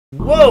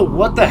Whoa,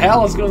 what the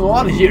hell is going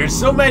on here?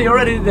 So many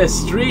already in the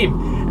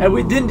stream, and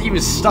we didn't even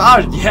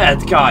start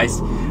yet, guys.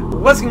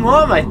 What's going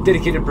on, my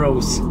dedicated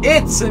bros?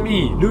 It's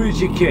me,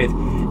 Luigikid,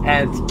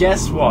 and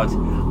guess what?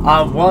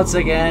 I'm once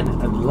again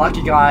a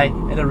lucky guy,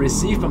 and I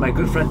received by my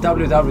good friend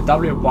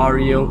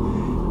WwwWario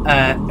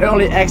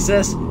early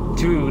access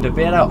to the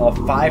beta of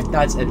Five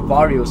Nights at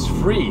Wario's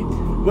free.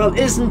 Well,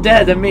 isn't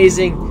that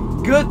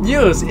amazing? Good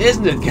news,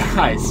 isn't it,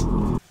 guys?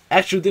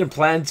 Actually didn't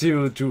plan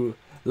to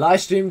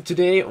live stream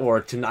today or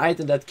tonight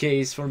in that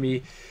case for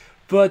me,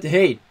 but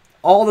hey,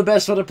 all the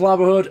best for the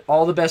Plumberhood,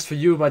 all the best for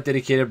you, my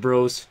dedicated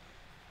bros,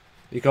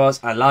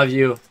 because I love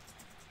you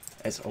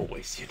as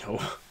always, you know.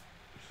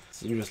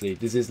 Seriously,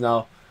 this is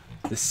now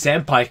the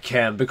senpai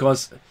cam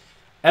because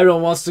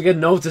everyone wants to get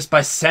noticed by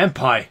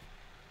senpai.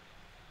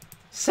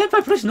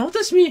 Senpai, please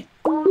notice me.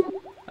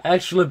 I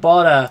actually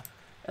bought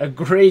a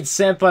great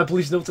senpai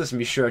please notice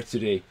me shirt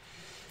today.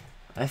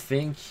 I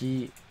think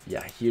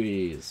yeah, here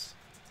he is.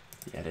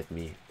 He added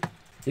me.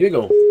 Here we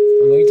go.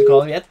 I'm going to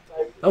call him yet.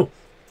 Oh.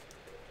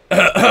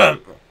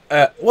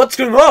 What's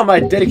going on, my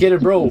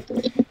dedicated bro?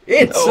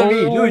 It's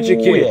me,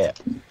 Luigikid. Yeah.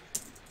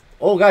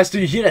 Oh, guys, do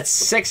you hear that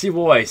sexy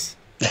voice?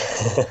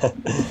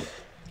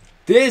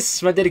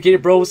 This, my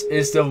dedicated bros,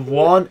 is the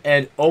one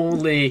and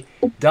only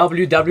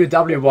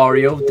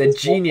WwwWario, the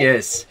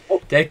genius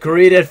that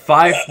created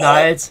Five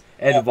Nights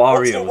at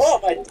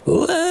Wario's.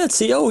 Let's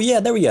see. Oh yeah,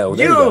 there we go.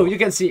 You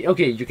can see.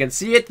 Okay, you can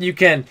see it. You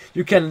can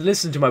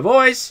listen to my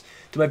voice,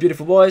 to my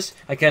beautiful voice.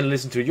 I can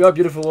listen to your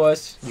beautiful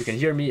voice. You can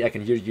hear me. I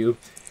can hear you.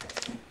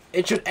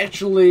 It should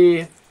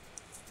actually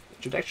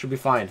be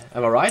fine.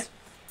 Am I right?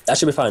 That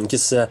should be fine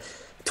because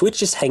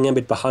Twitch is hanging a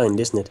bit behind,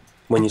 isn't it?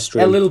 When you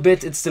stream. A little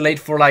bit. It's delayed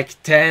for like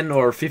 10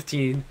 or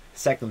 15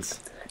 seconds.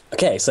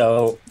 Okay,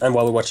 so and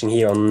while we're watching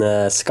here on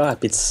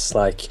Skype, it's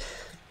like,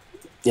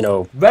 you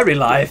know, very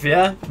live,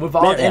 yeah,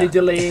 without any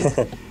delay.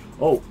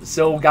 Oh,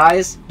 so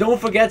guys, don't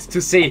forget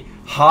to say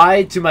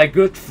hi to my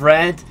good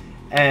friend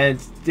and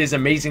this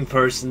amazing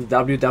person,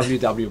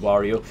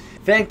 WwwWario.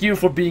 Thank you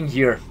for being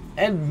here,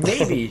 and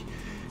maybe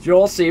you're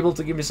also able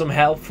to give me some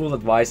helpful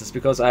advices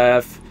because I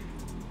have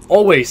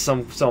always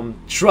some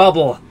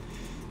trouble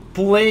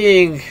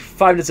playing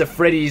Five Nights at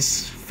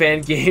Freddy's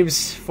fan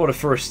games for the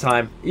first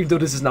time, even though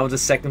this is now the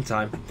second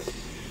time.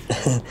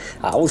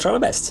 I will try my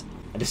best.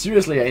 And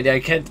seriously, I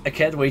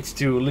can't wait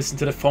to listen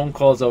to the phone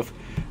calls of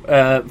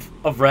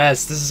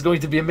Raz. This is going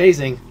to be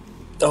amazing.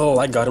 Oh,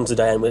 I got him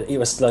today, and it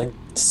was like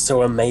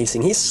so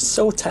amazing. He's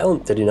so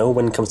talented, you know,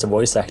 when it comes to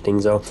voice acting.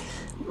 So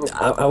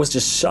I was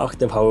just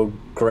shocked of how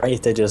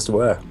great they just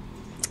were.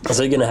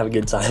 So you're gonna have a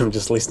good time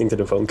just listening to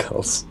the phone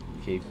calls.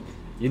 Okay,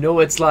 you know,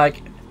 it's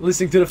like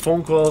listening to the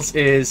phone calls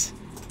is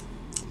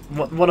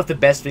one of the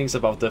best things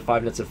about the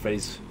Five Nights at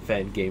Freddy's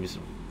fan games.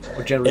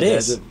 Or generally, it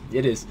is.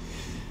 It is.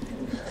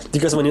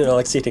 Because when you're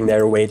like sitting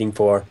there waiting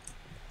for,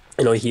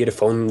 you know, you hear the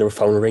phone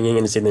ringing, and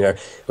you're sitting there,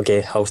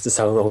 okay, how's the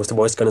sound? How's the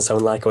voice gonna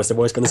sound like? How's the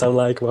voice gonna sound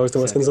like? How's the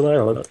voice gonna sound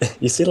like?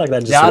 You sit like that.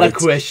 Just the other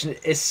question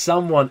is: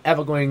 someone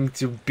ever going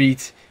to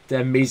beat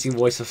the amazing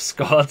voice of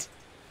Scott?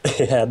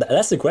 Yeah,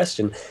 that's the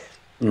question.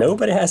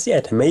 Nobody has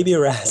yet. Maybe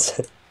Raz.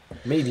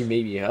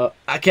 Maybe.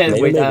 I can't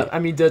wait. I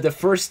mean, the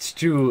first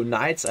two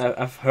nights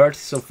I've heard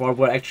so far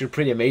were actually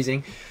pretty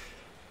amazing.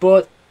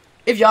 But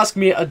if you ask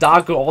me,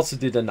 Darko also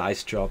did a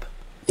nice job.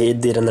 He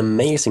did an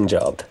amazing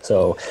job.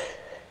 So,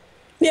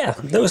 yeah,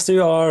 those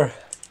two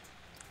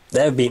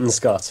they've beaten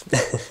Scott.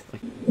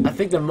 I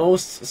think the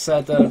most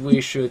said that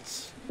we should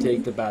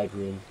take the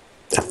bedroom.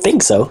 I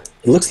think so.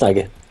 It looks like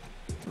it.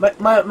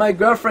 My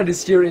girlfriend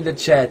is here in the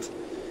chat.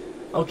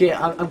 Okay,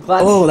 I'm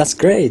glad. Oh, that's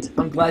great.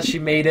 I'm glad she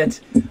made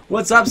it.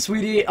 What's up,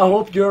 sweetie? I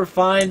hope you're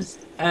fine,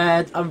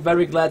 and I'm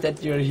very glad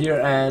that you're here.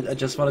 And I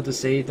just wanted to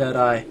say that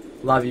I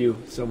love you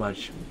so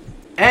much.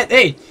 And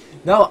hey,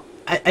 now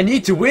I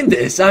need to win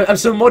this. I'm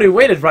so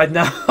motivated right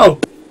now.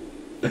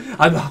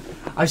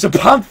 I'm so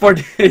pumped for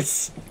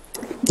this.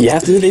 You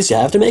have to do this. You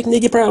have to make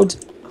Nicky proud.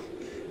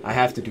 I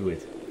have to do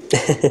it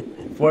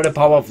for the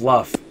power of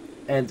love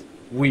and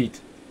weed.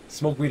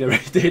 Smoke weed every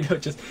day. No,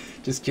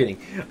 just kidding.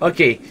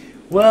 Okay.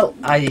 Well,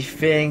 I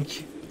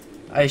think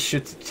I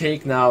should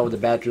take now the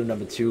bedroom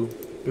number 2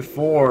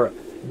 before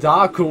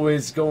Darko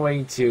is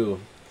going to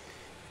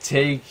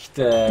take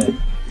the...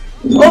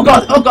 Oh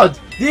god!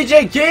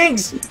 DJ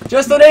Kings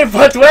just donated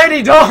for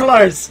 $20!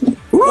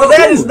 Well,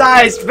 that is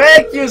nice!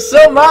 Thank you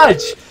so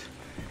much!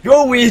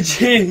 Go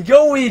Ouija!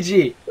 Go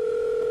Ouija!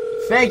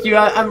 Thank you,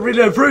 I'm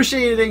really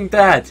appreciating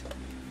that!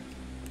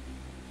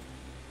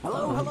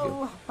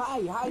 Hello.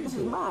 Hi, this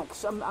is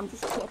Max. I'm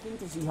just checking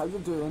to see how you're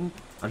doing.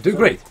 I'm doing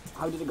great.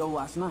 How did it go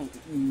last night?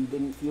 You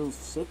didn't feel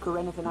sick or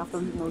anything after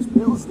eating those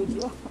pills, did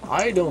you?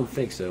 I don't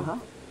think so.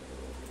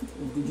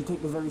 Did you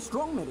take the very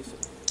strong medicine?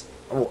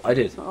 Oh, I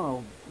did.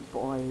 Oh,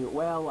 boy.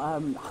 Well,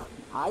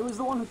 I was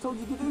the one who told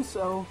you to do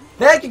so.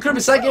 Thank you,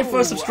 Criminal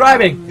for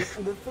subscribing!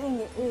 The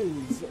thing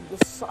is,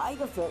 the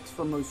side effects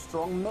from those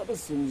strong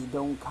medicines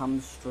don't come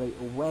straight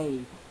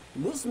away.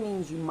 This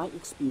means you might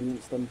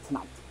experience them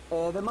tonight.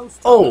 The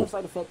most common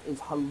side effect is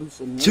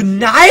hallucination.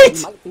 Tonight?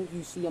 You might think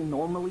you see a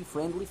normally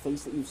friendly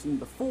face that you've seen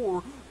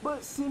before,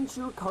 but since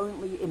you're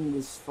currently in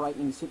this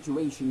frightening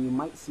situation, you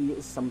might see it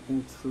as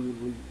something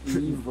truly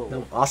evil.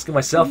 I'm asking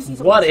myself,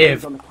 what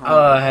if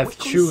I have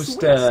chose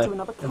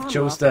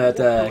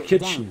the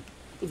kitchen?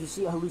 If you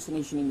see a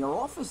hallucination in your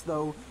office,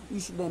 though, you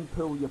should then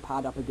pull your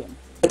pad up again.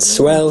 It's,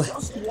 well,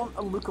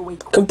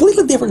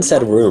 completely different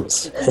set of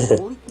rooms.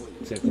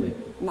 Exactly.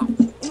 Now,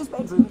 in this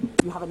bedroom,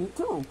 you have a neat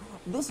tool.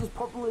 This is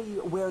probably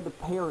where the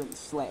parents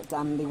slept,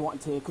 and they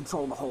want to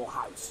control the whole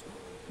house.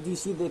 Do you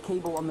see the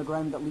cable on the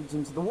ground that leads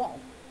into the wall?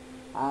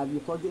 Have you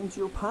plugged it into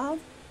your pad?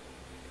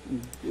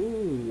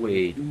 Good.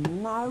 Wait.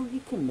 Now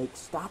you can make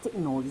static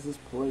noises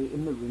play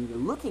in the room you're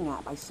looking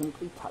at by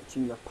simply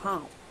touching your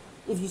pad.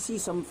 If you see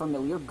some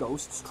familiar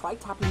ghosts, try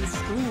tapping the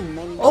screen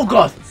many times.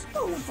 God!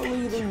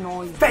 Hopefully the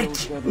noise will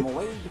scare them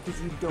away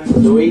because you don't...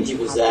 Luigi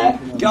was there.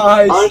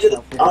 Guys!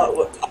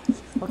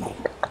 Okay.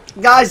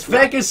 Guys,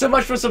 thank you so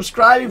much for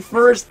subscribing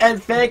first,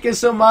 and thank you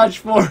so much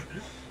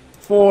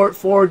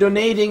for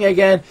donating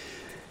again.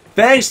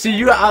 Thanks to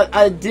you,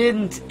 I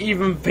didn't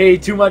even pay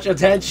too much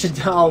attention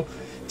now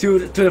to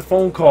the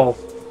phone call.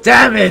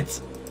 Damn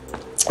it!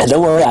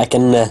 Don't worry, I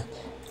can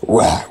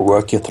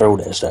work you through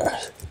this.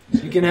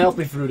 You can help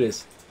me through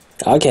this.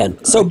 I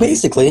can. So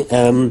basically,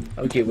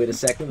 Okay, wait a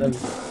second.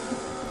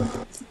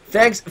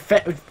 Thanks.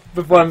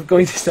 Before I'm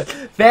going to start,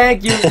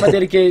 thank you, my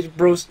dedicated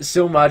bros,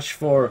 so much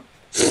for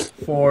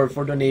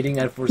donating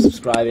and for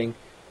subscribing.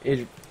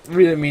 It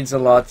really means a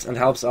lot and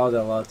helps out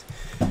a lot.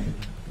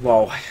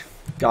 Wow,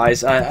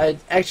 guys, I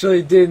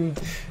actually didn't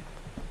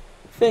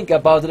think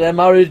about it.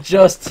 Mario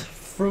just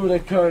threw the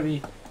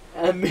Kirby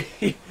at me.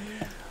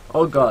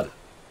 Oh God.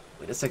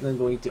 Wait a second. I'm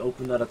going to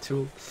open another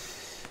tool.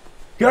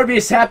 Kirby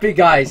is happy,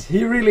 guys.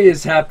 He really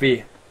is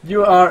happy.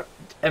 You are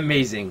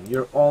amazing.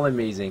 You're all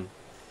amazing.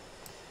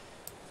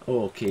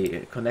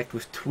 Okay, connect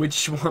with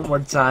Twitch one more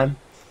time,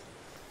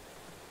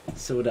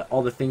 so that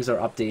all the things are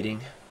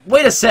updating.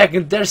 Wait a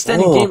second, there's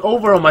standing game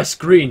over on my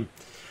screen.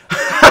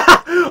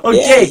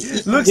 Okay,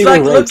 yeah,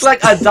 looks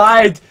like I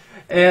died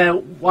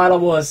while I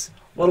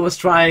was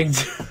trying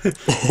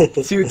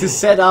to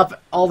set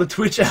up all the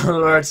Twitch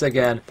alerts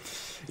again.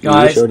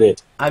 Guys, you sure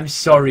did. I'm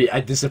sorry I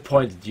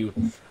disappointed you.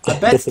 I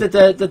bet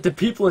that the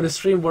people in the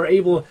stream were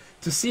able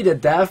to see the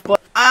death,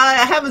 but I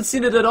haven't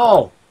seen it at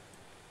all.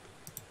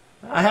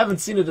 I haven't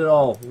seen it at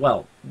all.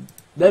 Well,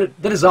 that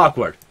is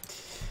awkward.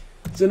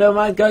 So never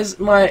mind, guys.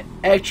 My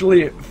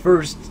actually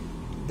first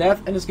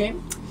death in this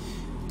game.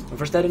 My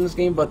first death in this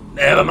game, but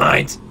never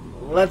mind.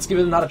 Let's give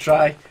it another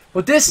try.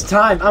 But this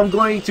time, I'm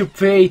going to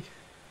pay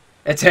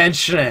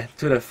attention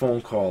to the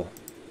phone call.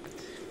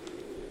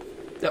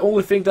 The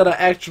only thing that I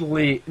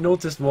actually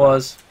noticed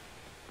was,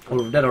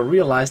 or that I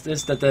realized,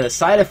 is that the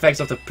side effects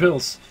of the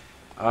pills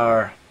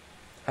are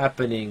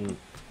happening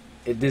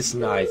during this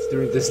night.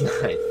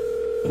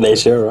 They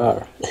sure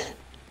are.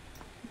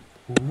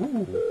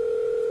 Ooh.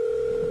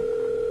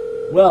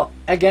 Well,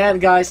 again,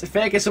 guys,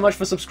 thank you so much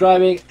for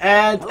subscribing,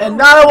 and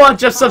another one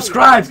just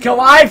subscribed.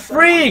 Kawaii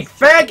Freak,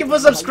 thank you for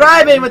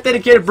subscribing, my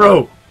dedicated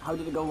bro. How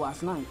did it go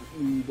last night?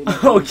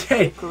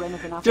 Okay,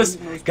 just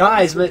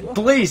guys,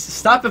 please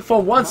stop it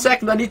for 1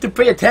 second. I need to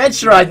pay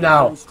attention right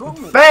now.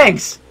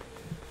 Thanks.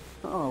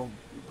 Oh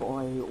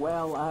boy.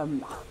 Well,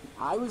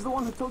 I was the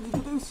one who told you to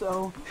do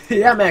so.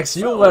 Yeah, Max,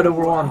 you were the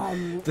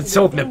one that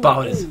told me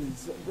about it.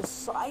 The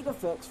side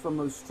effects from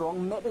those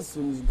strong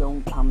medicines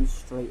don't come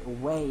straight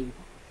away.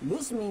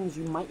 This means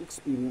you might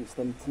experience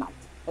them tonight.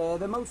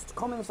 The most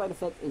common side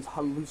effect is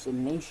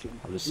hallucination.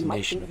 You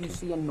might think you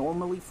see a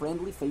normally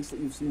friendly face that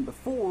you've seen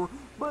before,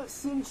 but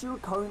since you're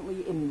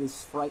currently in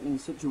this frightening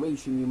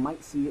situation, you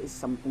might see it as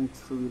something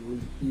truly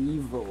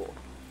evil.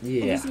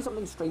 Yeah. If you see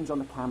something strange on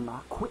the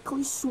camera,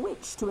 quickly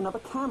switch to another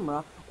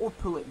camera or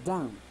pull it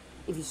down.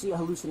 If you see a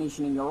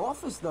hallucination in your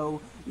office,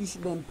 though, you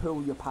should then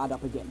pull your pad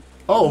up again.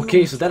 Oh,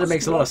 okay, so that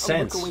makes a lot of Look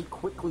sense. away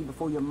quickly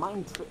before your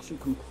mind tricks you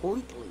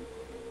completely.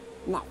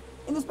 Now,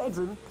 in this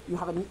bedroom, you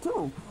have a neat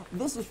tool.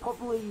 This is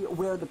probably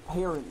where the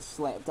parents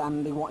slept,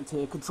 and they want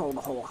to control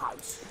the whole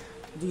house.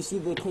 Do you see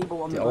the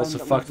cable on the ground also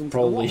that leads fucked into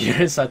probably the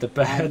wall? inside the Have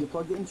bed. you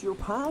plugged it into your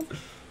pad?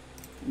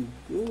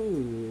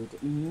 Good.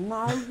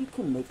 Now you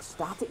can make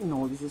static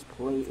noises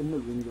play in the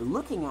room you're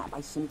looking at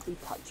by simply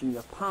touching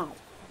your pad.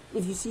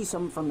 If you see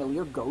some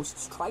familiar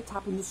ghosts, try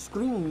tapping the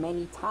screen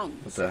many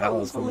times. What the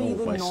hell is the Hopefully wrong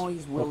the place?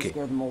 noise will Okay.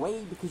 scare them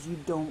away because you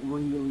don't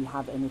really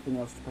have anything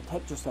else to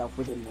protect yourself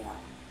within there.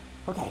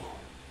 Okay.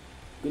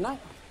 Good night.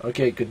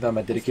 Okay, good night,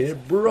 my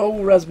dedicated bro,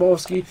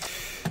 Razbowski.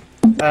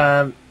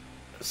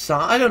 So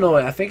I don't know.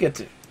 I think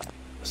it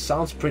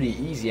sounds pretty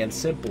easy and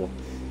simple.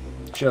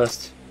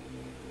 Just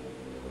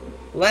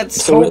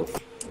let's hope.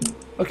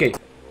 Okay,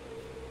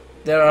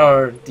 there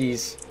are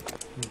these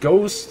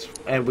ghosts,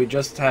 and we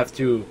just have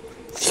to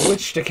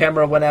switch the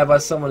camera whenever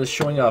someone is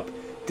showing up.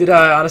 Did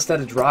I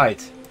understand it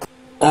right?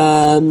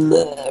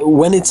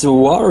 When it's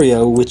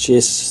Wario, which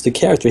is the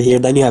character here,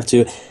 then you have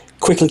to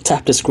quickly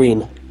tap the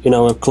screen, you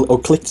know, or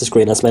click the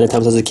screen as many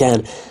times as you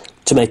can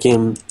to make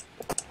him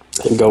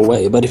go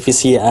away. But if you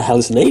see a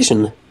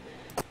hallucination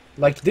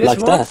like this like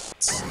one? that,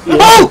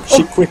 yeah,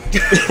 she quick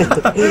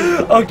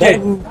okay.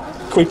 then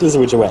quickly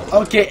switch away.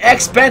 Okay,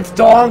 expand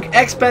dong.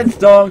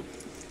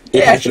 It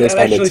Yeah, actually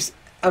expanded.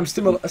 I'm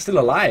still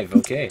alive.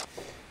 Okay.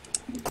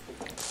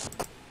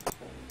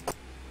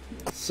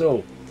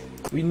 So,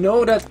 we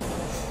know that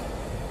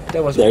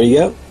There you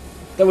go.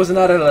 That was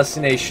another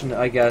hallucination,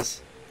 I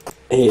guess.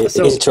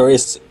 So- His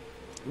choice.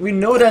 We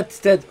know that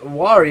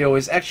Wario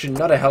is actually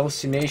not a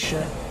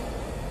hallucination.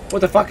 What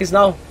the fuck is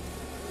now?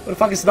 What the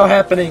fuck is now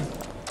happening?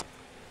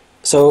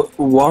 So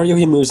Wario,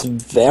 he moves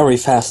very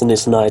fast in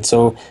this night.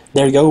 So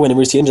there you go.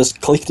 Whenever you see him,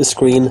 just click the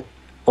screen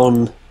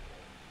on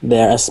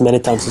there as many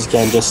times as you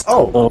can, just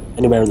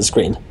anywhere on the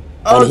screen,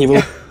 and he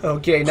will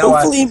okay, now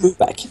hopefully move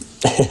back.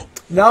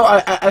 now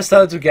I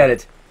started to get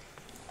it.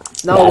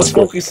 Now I was That's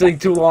good. focusing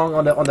too long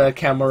on the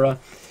camera.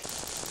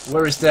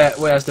 Where's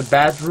the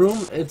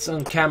bedroom? It's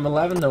on cam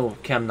 11? No,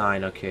 cam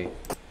 9, okay.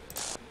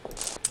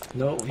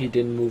 No, he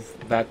didn't move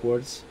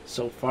backwards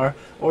so far.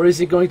 Or is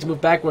he going to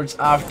move backwards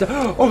after?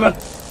 Oh god!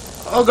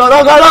 Oh god,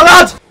 oh god, oh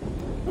god!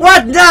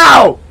 What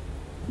now?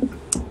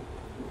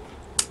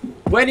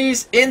 When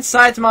he's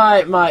inside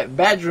my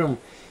bedroom,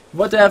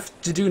 what do I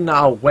have to do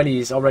now when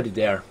he's already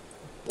there?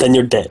 Then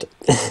you're dead.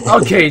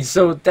 Okay,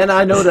 so then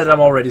I know that I'm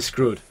already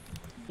screwed.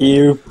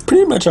 You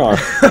pretty much are.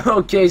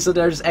 Okay, so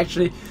there's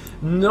actually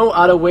no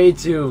other way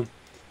to,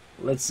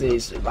 let's say,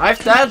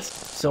 survive that.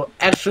 So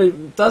actually,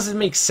 does it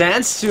make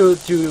sense to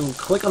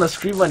click on the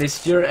screen when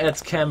it's here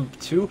at camp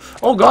 2?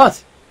 Oh god!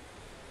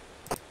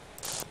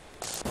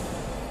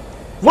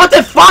 What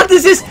the fuck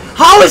is this?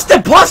 How is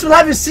that possible?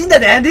 Have you seen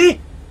that, Andy?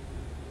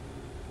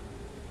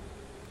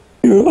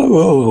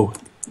 Whoa.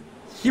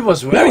 He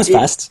was That was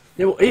fast.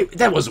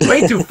 That was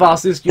way too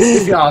fast, if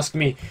you ask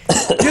me.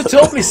 You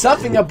told me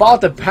something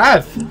about the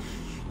path.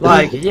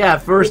 Like, yeah,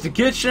 first the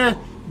kitchen,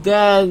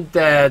 then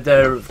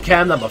the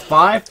cam number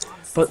 5.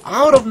 But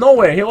out of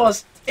nowhere, he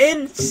was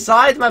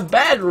inside my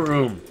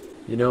bedroom.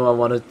 You know, I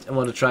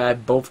want to try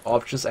both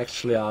options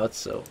actually out,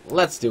 so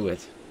let's do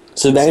it.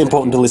 So very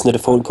important to listen to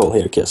the phone call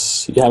here,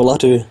 because you have a lot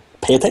to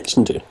pay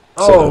attention to.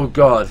 Oh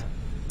god.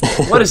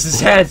 What is his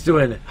hand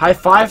doing? High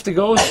five the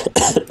ghost?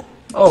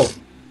 Oh.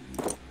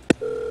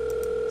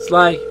 It's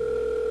like,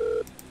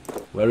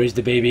 where is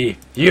the baby?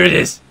 Here it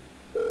is.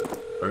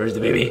 Where is the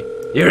baby?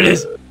 Here it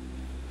is.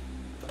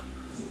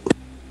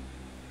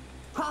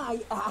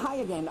 Hi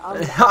again.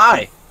 Hi.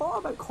 I thought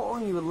about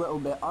calling you a little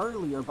bit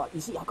earlier, but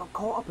you see, I got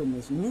caught up in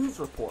this news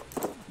report.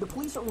 The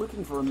police are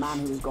looking for a man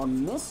who has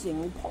gone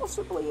missing,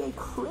 possibly a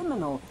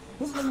criminal.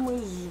 His name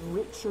was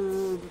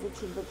Richard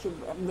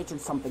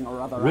something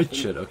or other.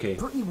 Richard, okay.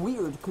 Pretty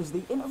weird, because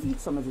they interviewed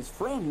some of his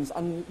friends,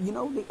 and, you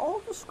know, they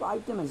all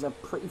described him as a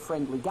pretty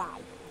friendly guy.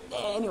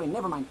 Anyway,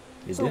 never mind.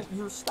 So,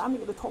 you're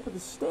standing at the top of the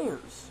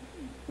stairs.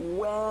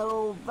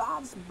 Well,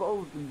 that's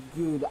both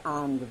good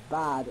and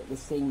bad at the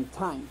same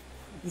time.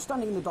 You're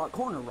standing in the dark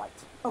corner, right?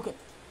 Okay.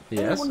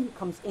 Yes. Anyone who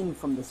comes in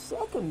from the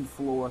second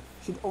floor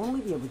should only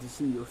be able to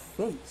see your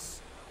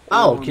face.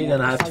 Oh, Or okay, more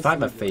then I have to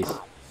find my precisely, your face.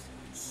 eyes.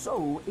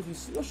 So, if you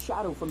see a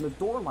shadow from the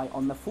door light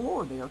on the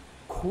floor there,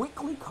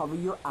 quickly cover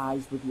your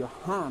eyes with your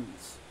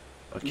hands.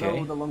 Okay.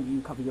 Now, the longer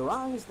you cover your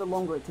eyes, the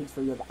longer it takes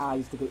for your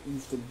eyes to get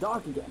used to the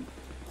dark again.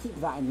 Keep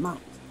that in mind.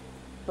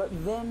 But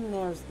then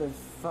there's the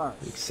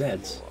first Makes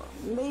sense.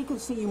 floor. They can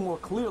see you more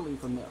clearly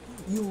from there.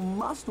 You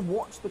must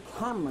watch the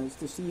cameras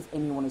to see if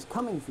anyone is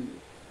coming for you.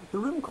 The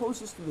room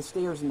closest to the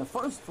stairs in the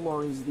first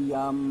floor is the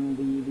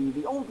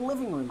old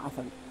living room, I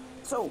think.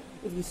 So,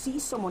 if you see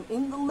someone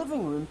in the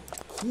living room,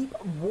 keep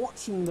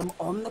watching them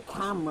on the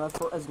camera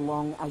for as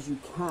long as you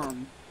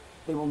can.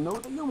 They will know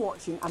that you're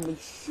watching, and they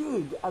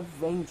should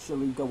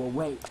eventually go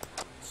away.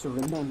 So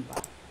remember,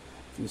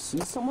 if you see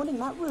someone in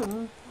that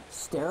room,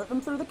 stare at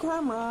them through the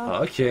camera.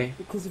 Okay.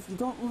 Because if you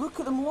don't look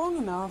at them long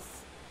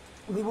enough,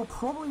 they will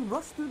probably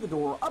rush through the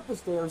door, up the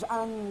stairs,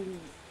 and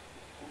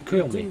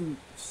Kill me. do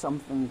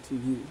something to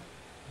you.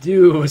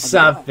 Do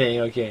something,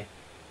 okay.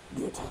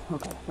 Good.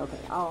 Okay.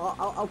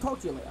 I'll talk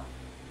to you later.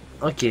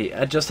 Okay,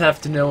 I just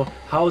have to know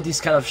how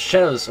these kind of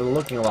shadows are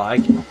looking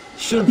like.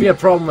 Shouldn't be a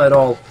problem at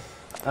all.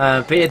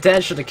 Pay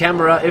attention to the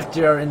camera if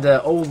they're in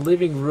the old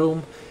living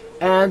room,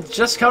 and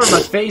just cover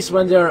my face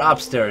when they're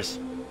upstairs.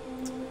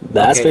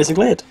 That's Okay.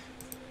 basically it.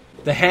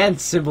 The hand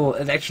symbol,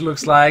 it actually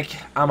looks like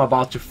I'm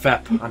about to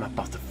fap. I'm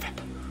about to fap.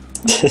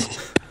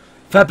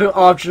 Fapping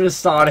option is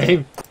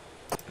starting.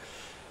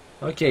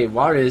 Okay,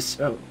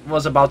 Wario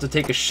was about to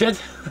take a shit.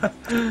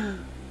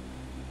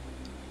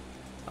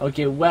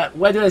 Okay,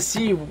 where do I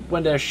see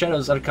when the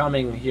shadows are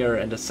coming here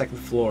in the second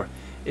floor?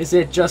 Is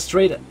it just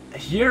straight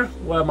here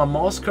where my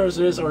mouse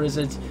cursor is, or is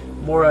it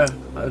more at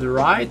the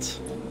right?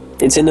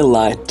 It's in the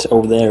light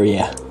over there,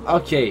 yeah.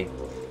 Okay,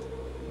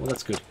 well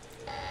that's good.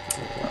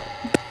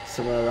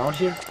 Somewhere around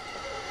here?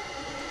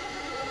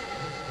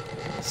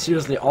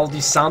 Seriously, all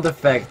these sound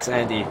effects,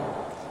 Andy.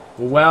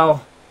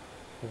 Well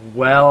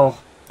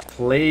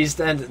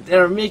placed, and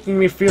they're making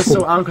me feel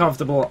so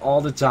uncomfortable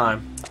all the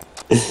time.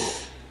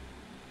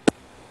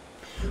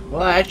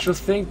 Well, I actually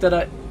think that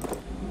I...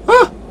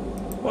 Ah!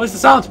 What is the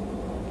sound?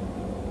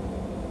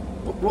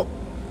 What?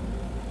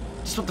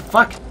 Just what the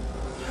fuck?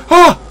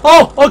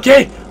 Oh,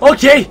 okay,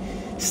 okay.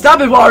 Stop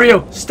it,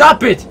 Wario.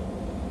 Stop it.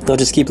 No,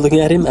 just keep looking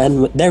at him,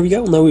 and there we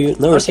go. No,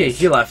 okay,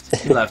 he left.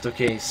 He left.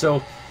 Okay,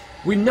 so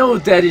we know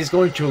that he's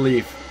going to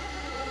leave.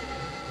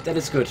 That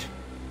is good.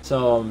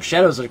 So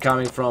shadows are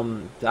coming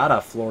from the other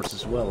floors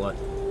as well.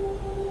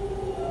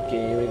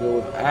 Okay, here we go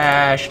with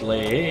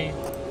Ashley.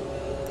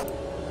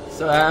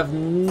 So I have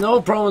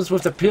no problems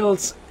with the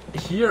pills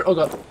here. Oh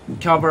god,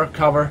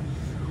 cover.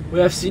 We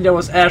have seen there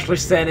was Ashley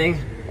standing.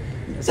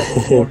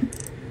 Second floor.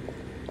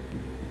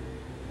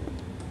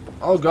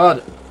 Oh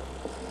god.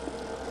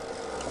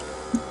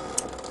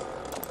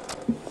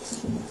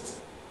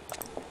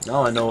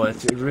 Now I know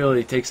it. It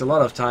really takes a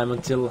lot of time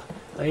until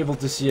I'm able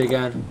to see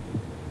again.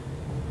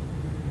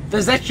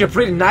 That's actually a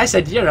pretty nice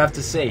idea, I have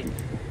to say.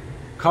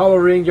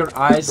 Coloring your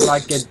eyes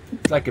like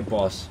a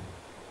boss.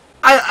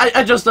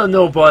 I just don't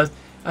know, but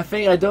I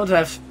think I don't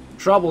have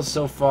trouble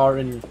so far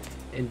in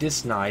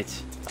this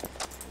night.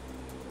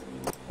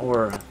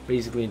 Or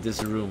basically in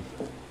this room.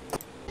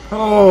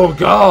 Oh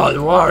god,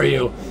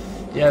 Wario!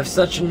 You have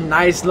such a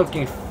nice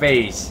looking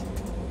face.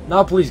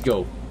 Now please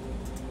go.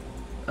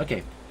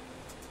 Okay.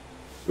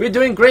 We're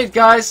doing great,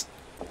 guys.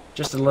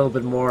 Just a little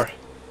bit more.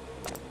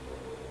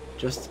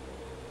 Just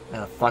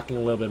a fucking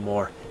little bit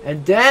more.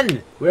 And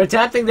then we're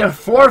attempting the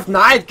 4th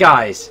night,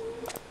 guys.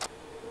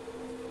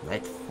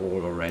 Night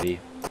 4 already.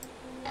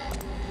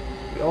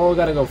 We all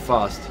gotta go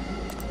fast.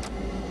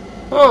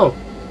 Oh!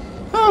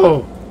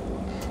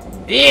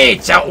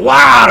 It's a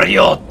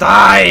Wario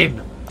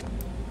time!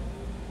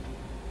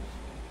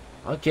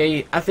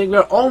 Okay, I think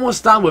we're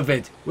almost done with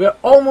it. We're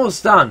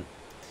almost done.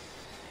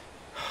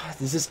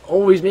 This is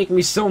always making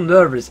me so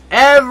nervous.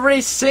 Every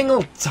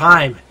single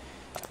time.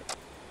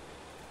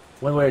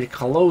 When we're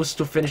close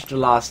to finish the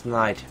last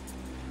night.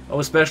 Oh,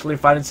 especially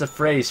if it's a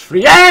phrase.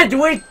 Free. And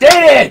we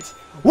did it!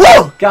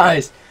 Woo!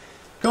 Guys.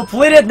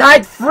 Completed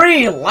night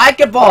 3 like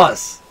a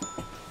boss.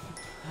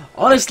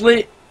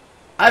 Honestly,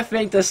 I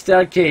think the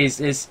staircase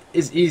is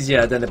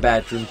easier than the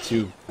bathroom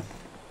too.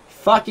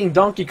 Fucking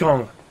Donkey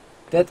Kong.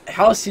 That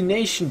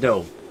hallucination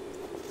though.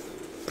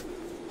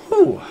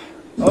 Whew.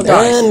 Oh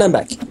guys. And I'm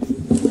back.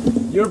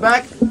 You're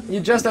back? You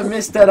just have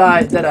missed that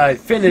I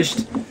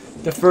finished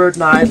the 3rd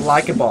night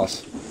like a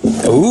boss.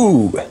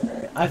 Ooh.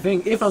 I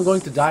think if I'm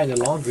going to die in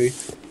the laundry,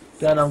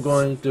 then I'm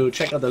going to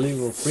check out the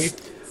living room free.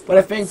 But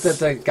I think that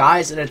the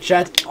guys in the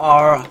chat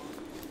are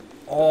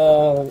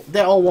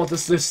they all want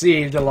us to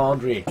see the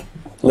laundry.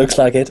 Looks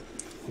like it.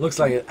 Looks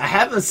like it. I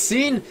haven't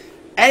seen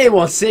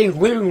anyone saying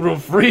living room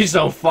free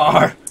so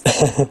far.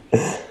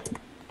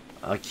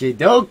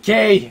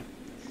 Okay.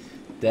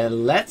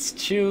 Then let's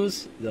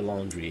choose the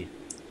laundry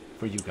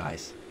for you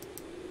guys.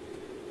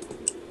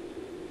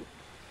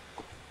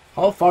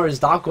 How far is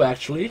Daco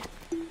actually?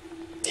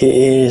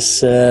 He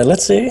is,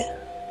 let's see.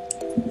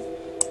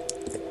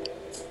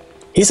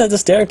 He's at the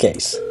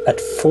staircase at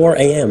 4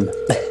 AM.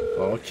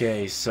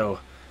 Okay, so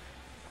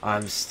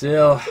I'm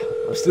still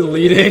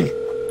leading.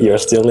 You're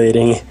still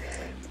leading.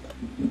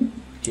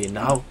 Okay,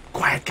 now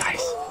quiet,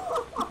 guys.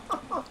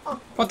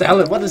 What the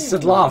hell? What is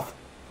that laugh?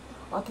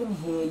 I can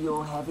hear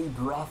your heavy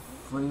breath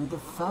through the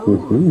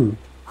phone.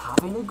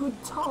 Having a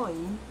good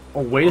time?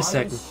 Oh, wait a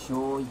second. I'm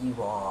sure you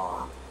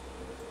are.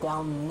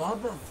 They'll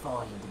never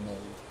find me.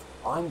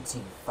 I'm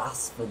too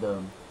fast for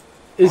them.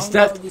 Is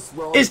that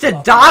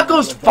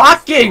Daco's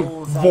fucking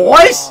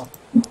voice?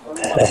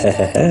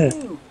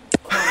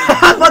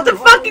 What the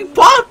fucking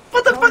plot?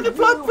 What the fucking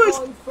plot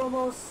twist?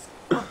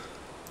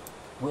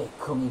 We're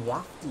coming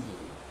after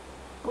you,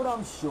 but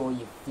I'm sure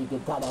you've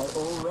figured that out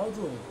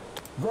already.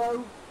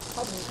 Though,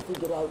 have you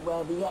figured out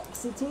where the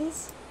exit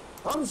is?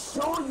 I'm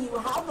sure you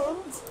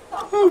haven't.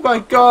 Oh my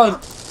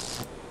god.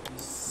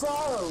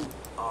 So,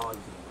 are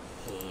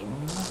you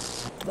him?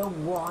 The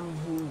one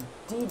who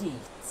did it?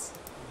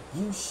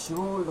 You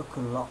sure look a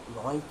lot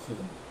like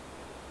him.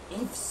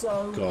 If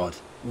so, God,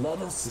 let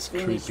us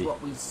finish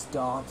what we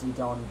started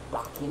on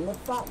back in the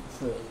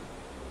factory.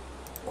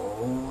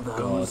 All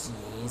those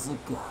years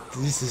ago.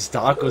 This is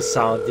Daco's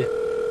sound.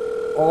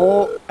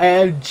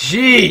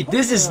 OMG!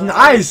 This is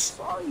nice!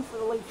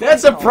 That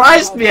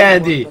surprised me,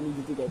 Andy!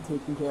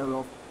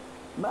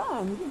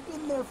 Man, you've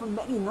been there for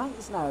many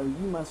nights now.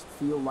 You must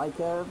feel like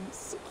a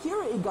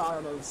security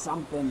guard or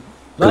something.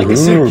 Like a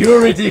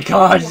security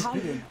guard?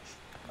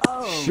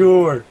 Oh,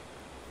 sure.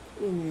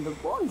 In the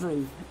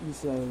laundry, you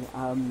say.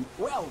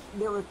 Well,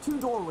 there are 2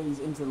 doorways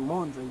into the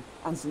laundry,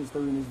 and since the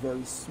room is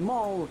very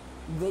small,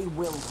 they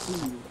will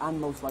see you, and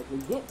most likely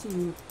get to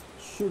you,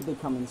 should they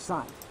come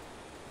inside.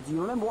 Do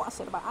you remember what I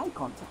said about eye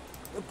contact?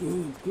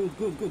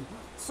 Good.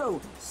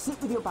 So, sit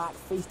with your back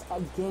faced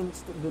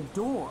against the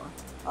door.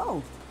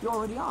 Oh, you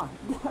already are.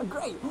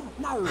 Great.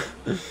 Now,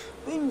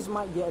 things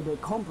might get a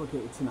bit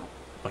complicated tonight.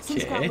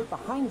 Since you can't look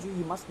behind you,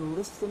 you must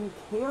listen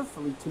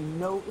carefully to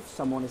know if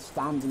someone is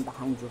standing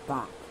behind your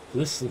back.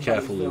 Listen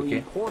carefully, okay?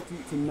 It's very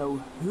important to know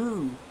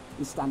who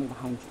is standing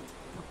behind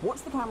you.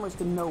 Watch the cameras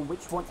to know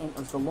which one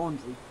enters the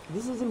laundry.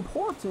 This is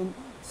important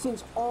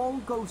since all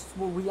ghosts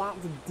will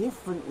react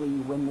differently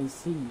when they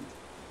see you.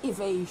 If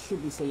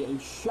should we say, a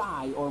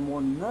shy or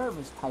more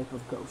nervous type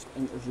of ghost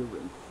enters your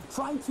room,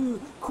 try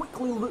to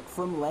quickly look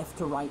from left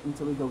to right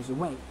until he goes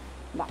away.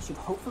 That should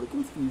hopefully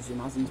confuse him,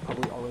 as he's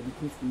probably already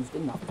confused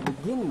enough to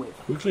begin with.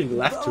 Quickly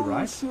left to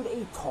right? Should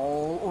a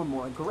tall or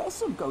more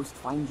aggressive ghost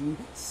find you,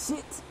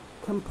 sit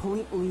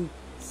completely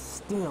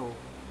still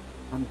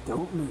and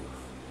don't move.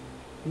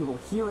 You will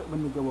hear it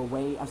when they go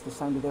away, as the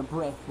sound of their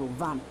breath will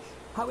vanish.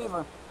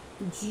 However,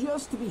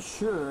 just to be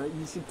sure,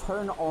 you should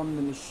turn on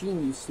the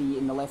machine you see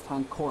in the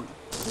left-hand corner.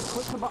 Just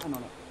click the button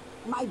on it.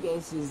 My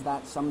guess is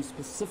that some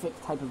specific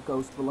type of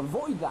ghost will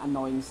avoid that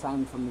annoying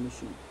sound from the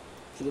machine.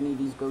 Should any of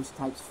these ghost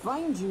types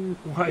find you,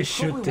 why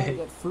should probably they? Won't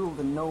get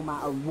fooled no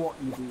matter what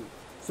you do.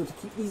 So to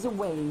keep these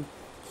away,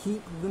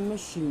 keep the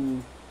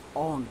machine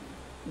on.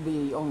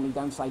 The only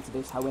downside to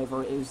this,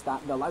 however, is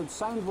that the loud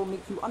sound will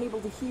make you unable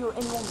to hear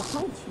anyone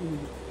behind you.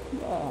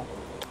 Yeah.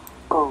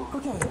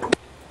 Okay.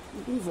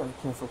 Be very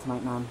careful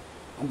tonight, man.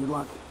 And good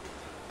luck.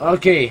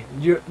 Okay,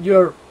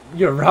 you're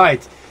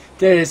right.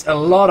 There is a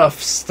lot of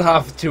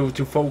stuff to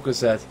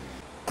focus at.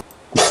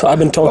 I've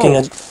been talking.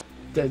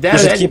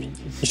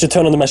 You You should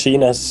turn on the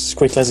machine as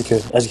quickly as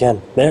you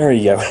can. There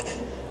you go.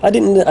 I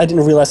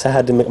didn't realize I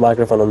had the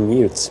microphone on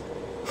mute.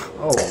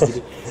 Oh,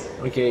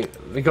 okay.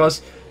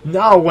 Because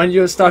now when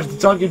you started to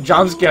talk, you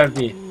jump scared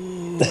me.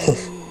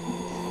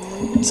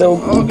 So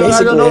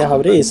basically, how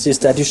it is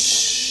that you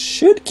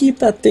should keep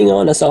that thing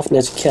on as often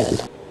as you can.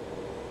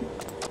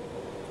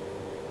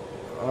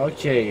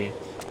 Okay.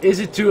 Is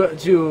it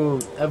to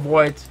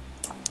avoid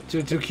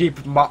to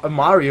keep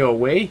Mario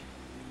away?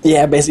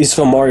 Yeah, basically it's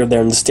for Mario there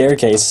on the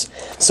staircase.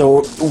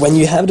 So when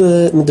you have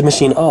the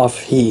machine off,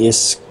 he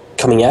is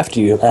coming after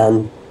you,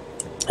 and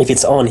if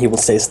it's on, he will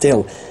stay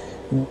still.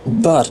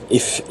 But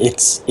if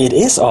it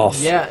is off,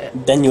 yeah,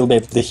 then you'll be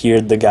able to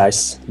hear the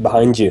guys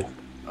behind you.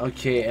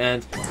 Okay,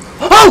 and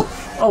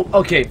oh,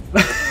 okay,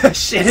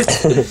 shit.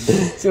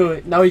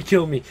 So now he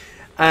killed me.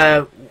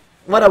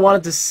 What I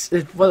wanted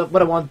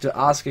to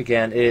ask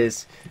again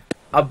is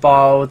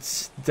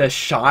about the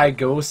shy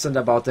ghost and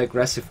about the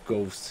aggressive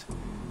ghost.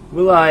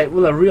 Will I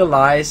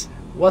realize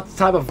what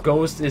type of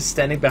ghost is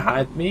standing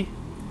behind me?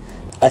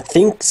 I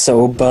think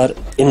so, but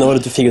in order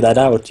to figure that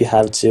out, you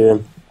have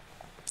to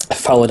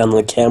follow them on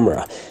the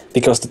camera,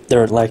 because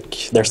there's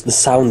the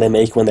sound they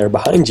make when they're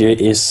behind you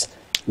is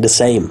the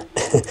same.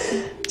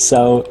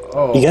 So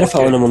you gotta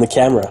follow them on the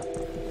camera.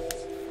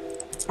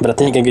 But I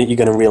think you're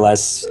gonna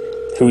realize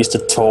who is the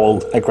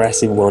tall,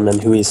 aggressive one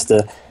and who is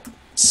the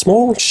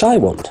small, shy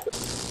one.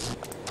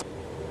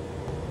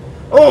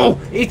 Oh,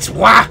 it's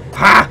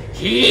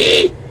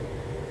he.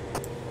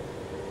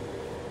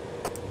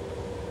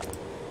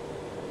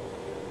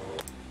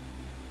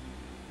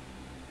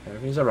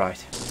 Everything's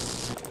alright.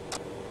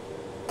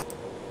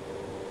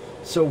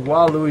 So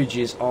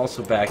Luigi is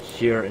also back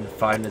here in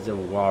FIVE NIGHTS at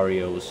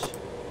Wario's.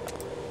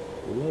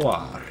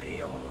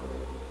 Wario.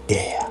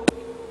 Yeah.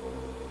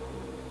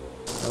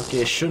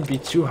 Okay, it shouldn't be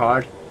too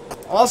hard.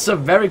 Also,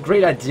 very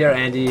great idea,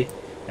 Andy.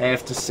 I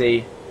have to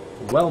say,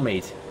 well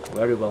made.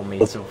 Very well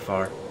made so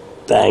far.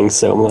 Thanks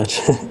so much.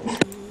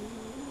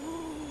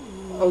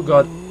 Oh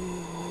god.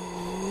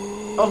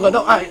 Oh god,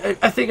 no,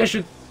 I think I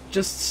should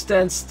just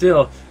stand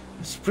still.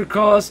 It's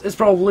because it's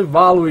probably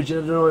Waluigi. I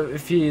don't know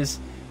if he is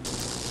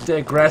the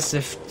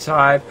aggressive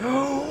type.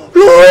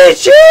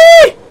 Luigi!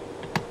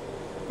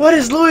 What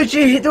is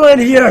Luigi doing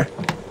here?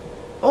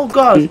 Oh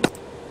god.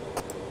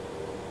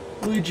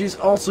 Luigi's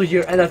also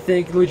here, and I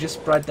think Luigi's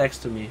right next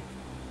to me.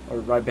 Or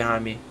right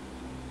behind me.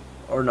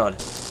 Or not.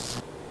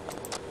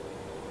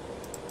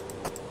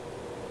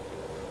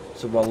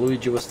 So while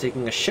Luigi was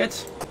taking a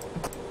shit,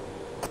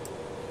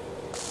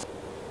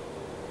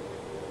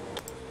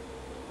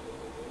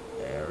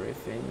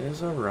 everything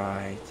is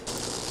alright.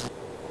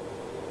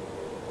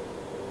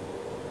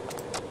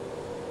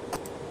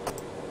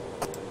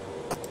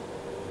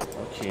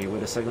 Okay,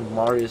 wait a second,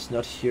 Mario is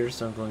not here,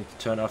 so I'm going to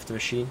turn off the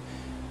machine.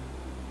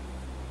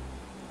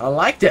 I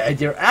like the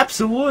idea,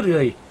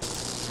 absolutely!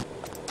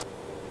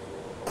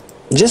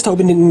 Just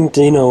hoping it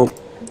didn't,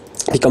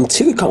 become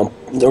too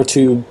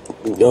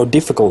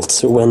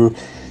difficult when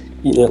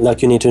you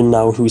need to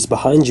know who's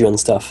behind you and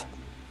stuff.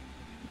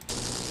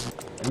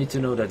 I need to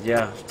know that,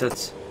 yeah.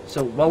 That's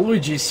so while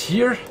Luigi's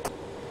here,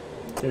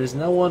 there is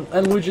no one,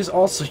 and Luigi's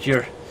also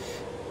here.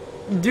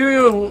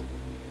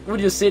 Would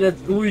you say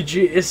that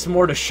Luigi is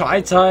more the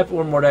shy type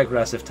or more the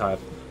aggressive type?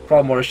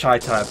 Probably more the shy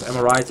type, am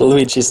I right?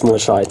 Luigi's more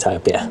shy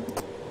type, yeah.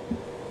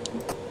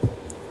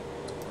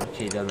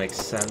 Okay, that makes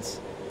sense.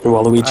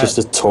 Well, Luigi's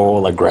the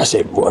tall,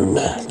 aggressive one.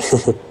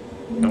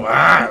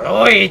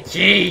 Wow,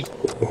 Luigi!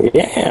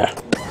 Yeah.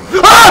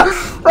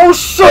 Ah! Oh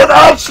shit!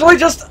 I actually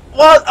just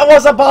I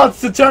was about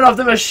to turn off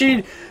the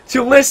machine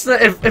to listen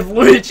if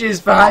Luigi is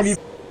behind me.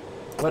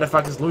 Where the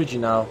fuck is Luigi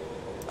now?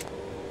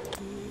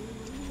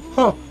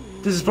 Huh?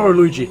 This is probably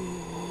Luigi.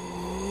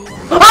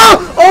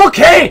 Oh,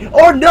 okay,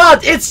 or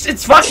not?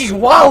 It's fucking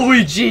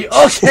Waluigi.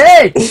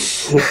 Okay.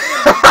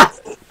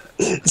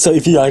 So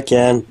if you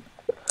can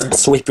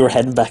sweep your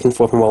head back and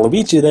forth from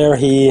Waluigi there,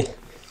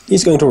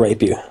 he's going to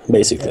rape you,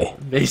 basically.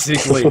 Yeah,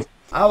 basically.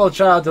 I will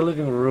try out the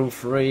living room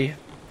free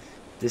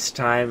this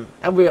time,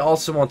 and we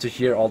also want to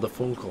hear all the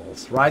phone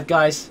calls, right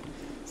guys?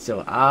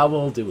 So I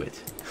will do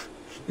it.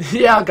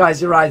 Yeah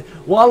guys, you're right.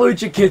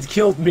 Luigikid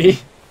killed me.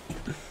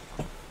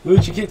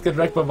 Luigikid got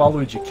wrecked by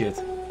Luigikid.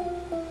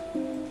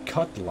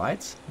 Cut the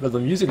lights? Well, the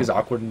music is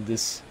awkward in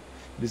this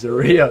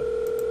area.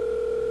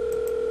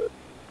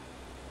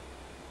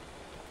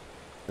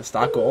 Is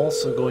Taco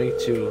also going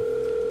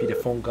to be the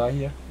phone guy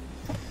here?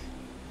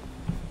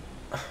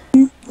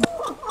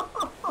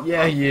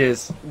 Yeah, he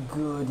is.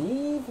 Good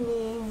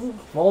evening.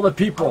 For all the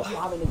people. Hope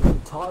you're having a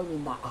good time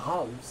in that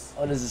house.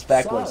 Oh, this is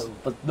backwards. So,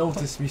 but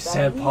notice me,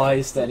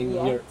 senpai, standing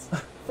here.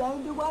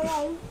 Found a way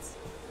out?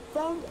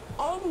 Found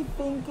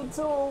anything at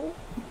all?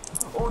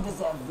 Or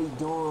does every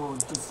door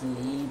just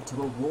lead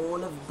to a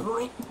wall of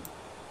brick?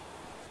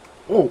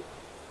 Oh.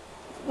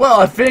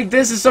 Well, I think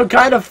this is some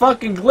kind of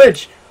fucking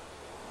glitch.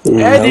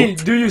 No. Eddie,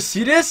 do you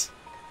see this?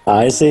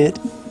 I see it.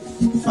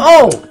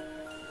 Oh!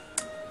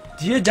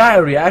 Dear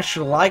Diary, I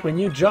actually like my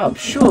new job.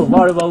 Sure,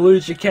 Mario and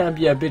Luigi can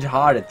be a bit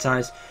hard at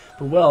times,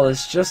 but well,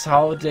 it's just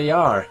how they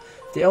are.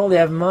 They only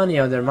have money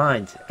on their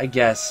mind, I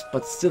guess,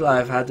 but still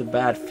I've had a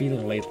bad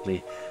feeling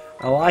lately.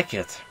 I like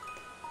it.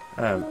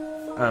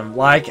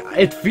 Like,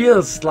 it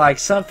feels like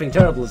something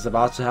terrible is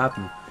about to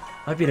happen.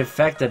 Might be the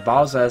fact that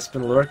Bowser has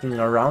been lurking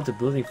around the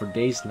building for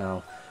days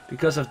now.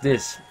 Because of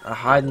this, I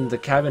hide in the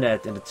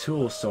cabinet in the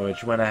tool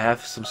storage when I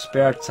have some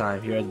spare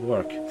time here at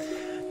work.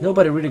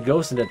 Nobody really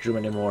goes in that room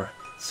anymore,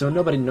 so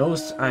nobody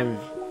knows I'm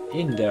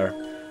in there.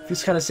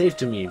 Feels kinda safe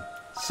to me.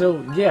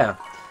 So yeah,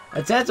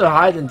 I tend to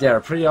hide in there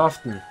pretty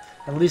often,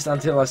 at least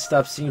until I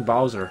stop seeing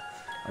Bowser.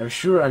 I'm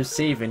sure I'm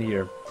safe in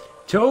here.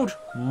 Toad,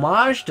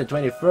 March the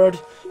 23rd,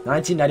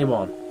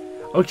 1991.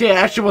 Okay,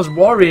 I actually was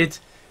worried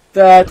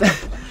that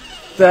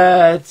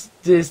that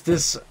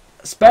this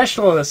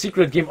special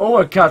secret game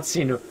over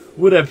cutscene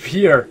would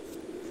appear.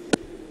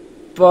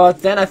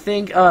 But then I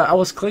think I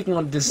was clicking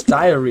on this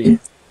diary.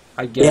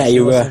 I guess. Yeah,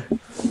 you were.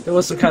 There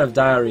was some kind of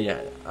diary.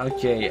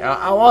 Okay,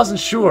 I wasn't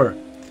sure.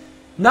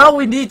 Now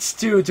we need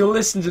to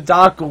listen to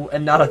Daku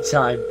another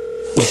time.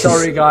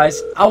 Sorry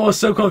guys, I was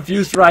so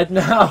confused right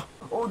now.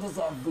 Or does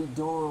every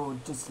door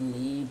just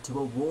lead to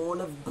a wall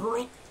of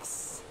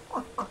bricks?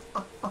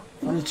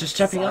 I'm just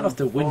jumping out of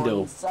the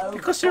window.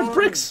 Because they're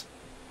bricks.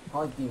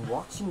 I've been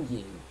watching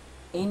you.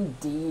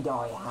 Indeed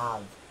I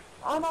have.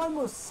 And I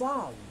must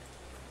say,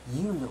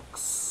 you look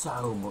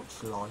so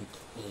much like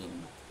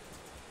him.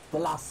 The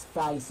last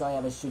face I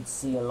ever should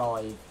see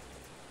alive.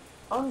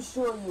 I'm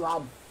sure you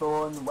had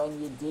fun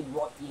when you did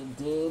what you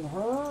did,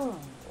 huh?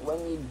 When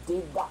you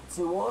did that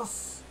to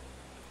us.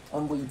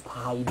 And we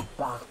paid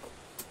back.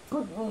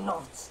 But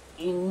not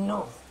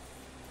enough.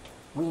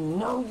 We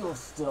know you're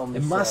still on the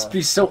It must surf.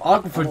 be so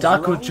awkward for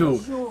Daku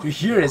to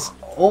hear his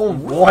own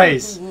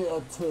voice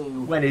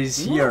when he's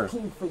here.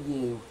 Looking for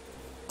you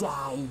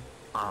day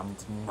and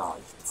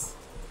night.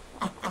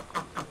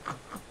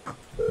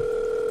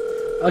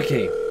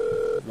 Okay,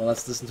 well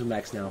let's listen to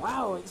Max now.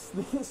 Wow, it's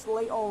this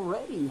late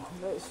already.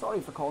 Sorry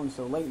for calling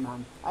so late,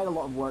 man. I had a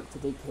lot of work to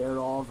take care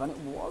of, and it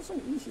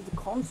wasn't easy to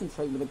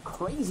concentrate with a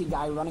crazy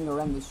guy running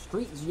around the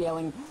streets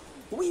yelling,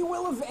 "We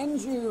will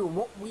avenge you!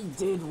 What we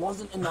did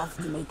wasn't enough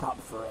to make up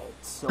for it."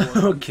 So,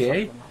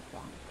 okay. Something like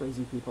that.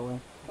 Crazy people,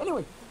 eh?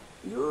 Anyway,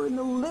 you're in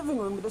the living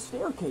room with a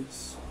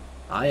staircase.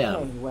 I am.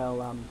 Okay,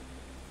 well,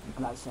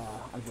 that's a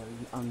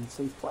very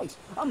unsafe place.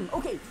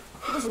 Okay,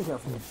 listen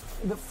carefully.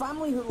 The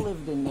family who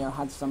lived in there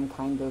had some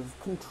kind of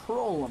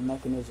control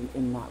mechanism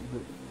in that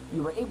room.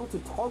 You were able to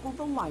toggle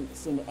the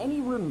lights in any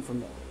room from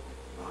there.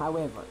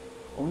 However,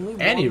 only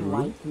one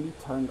light can be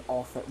turned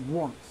off at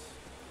once.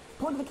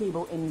 Plug the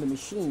cable in the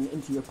machine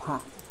into your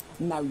pad.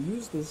 Now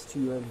use this to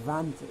your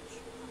advantage.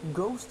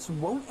 Ghosts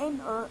won't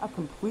enter a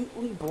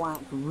completely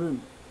black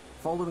room.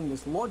 Following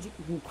this logic,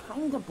 you can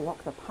kind of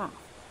block the path.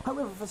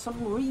 However, for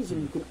some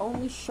reason, you can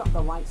only shut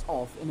the lights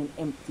off in an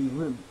empty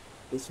room.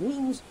 This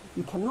means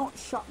you cannot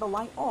shut the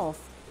light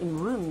off in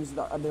rooms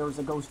that there's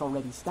a ghost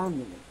already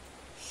standing in.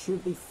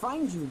 Should they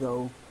find you,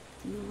 though,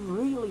 you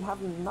really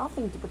have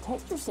nothing to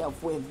protect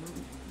yourself with.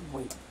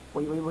 Wait.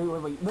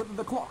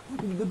 The clock.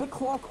 The big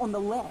clock on the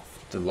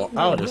left.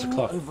 Oh, there's a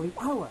clock. Every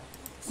hour.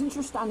 Since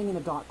you're standing in a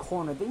dark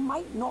corner, they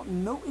might not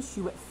notice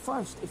you at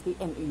first if they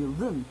enter your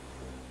room.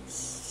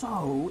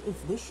 So,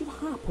 if this should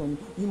happen,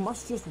 you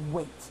must just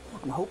wait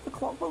and hope the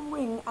clock will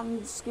ring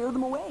and scare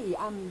them away.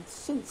 And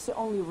since it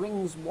only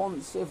rings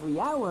once every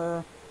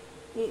hour,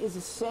 it is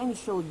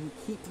essential you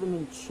keep them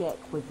in check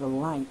with the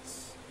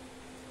lights.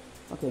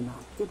 Okay, man.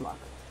 Good luck.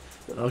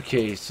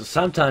 Okay, so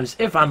sometimes,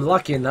 if I'm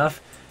lucky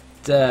enough,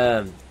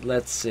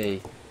 let's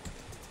say,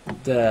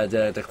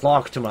 the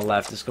clock to my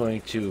left is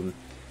going to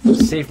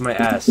save my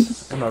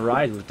ass. Am I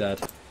right with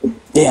that?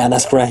 Yeah,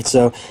 that's correct.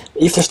 So,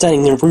 if you're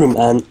standing in a room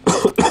and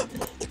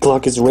the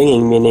clock is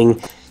ringing,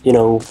 meaning, you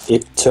know,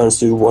 it turns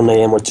to 1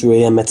 AM or 2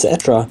 AM,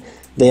 etc.,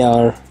 they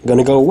are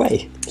gonna go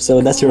away.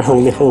 So that's your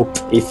only hope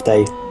if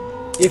they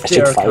If I they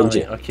should are find coming,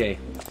 you. okay.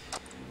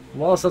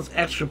 Well, so that's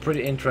actually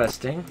pretty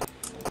interesting.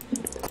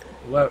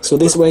 Well, So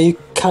this way you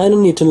kind of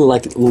need to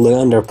like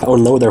learn their or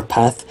know their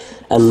path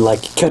and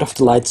like cut off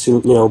the lights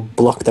to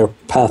block their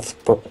path,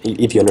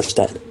 if you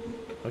understand.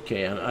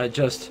 okay, and I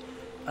just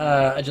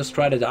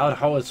tried it out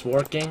how it's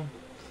working.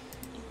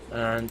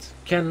 And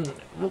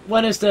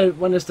when is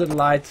the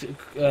light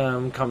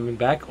coming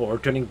back or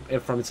turning it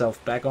from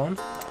itself back on?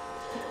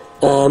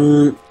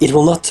 It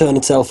will not turn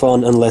itself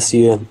on unless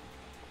you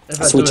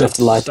switch off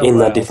the light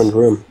in a different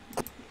room.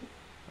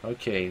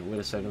 Okay, wait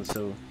a second.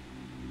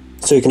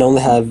 So you can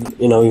only have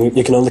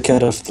you can only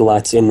cut off the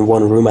lights in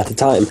one room at a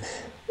time.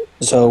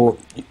 So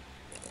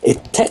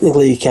it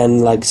technically can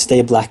like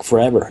stay black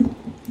forever.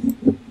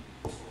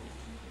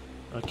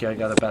 Okay, I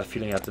got a bad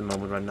feeling at the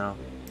moment right now.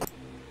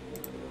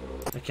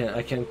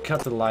 I can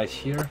cut the light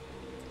here.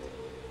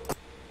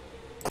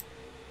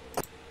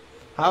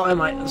 How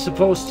am I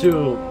supposed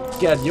to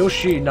get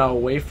Yoshi now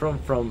away from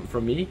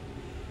me?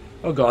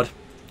 Oh god,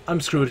 I'm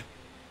screwed.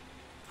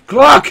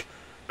 Clock!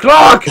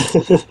 Clock!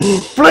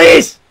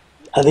 Please!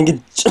 I think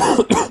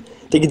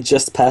it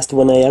just passed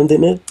 1 AM,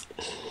 didn't it?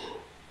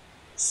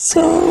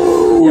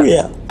 So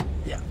yeah.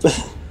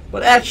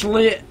 But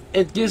actually,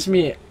 it gives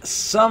me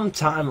some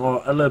time,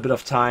 or a little bit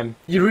of time.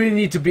 You really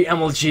need to be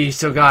MLG,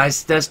 so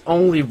guys, there's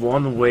only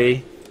one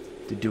way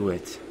to do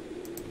it.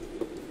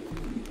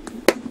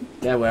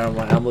 There were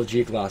my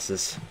MLG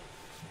glasses.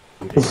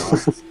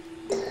 The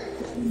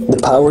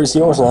power is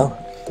yours now.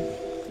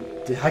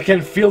 I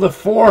can feel the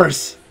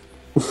force!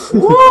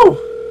 Woo!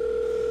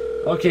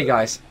 Okay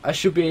guys, I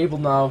should be able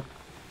now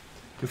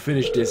to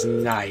finish this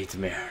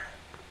nightmare.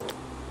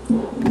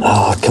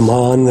 Oh, come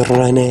on,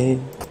 Rene.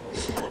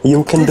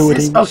 You can do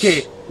it.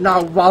 Okay,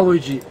 now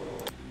Waluigi.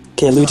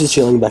 Okay, Luigi's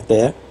chilling back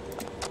there.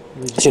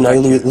 So now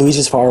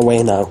Luigi's far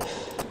away now.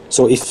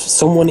 So if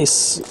someone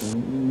is...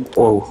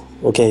 Oh,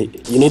 okay.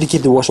 You need to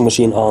keep the washing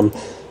machine on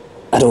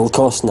at all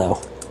costs now.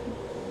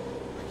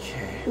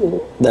 Okay.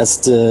 That's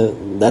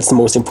the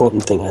most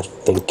important thing, I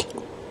think.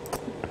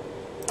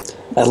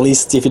 At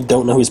least if you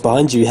don't know who's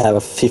behind you, you have a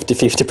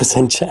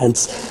 50%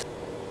 chance.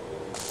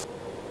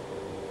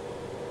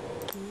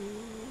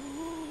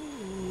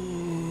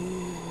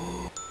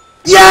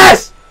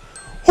 Yes!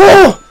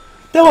 Oh!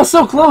 That was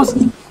so close!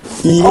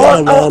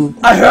 Yeah, man.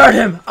 I heard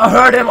him! I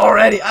heard him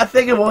already! I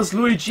think it was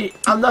Luigi.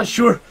 I'm not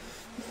sure.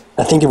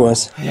 I think it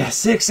was. Yeah,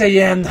 6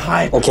 AM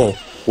hype. Okay,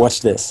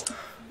 watch this.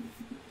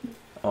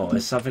 Oh,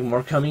 is something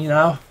more coming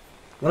now?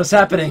 What is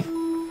happening?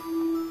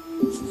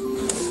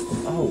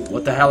 Oh,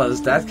 what the hell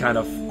is that kind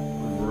of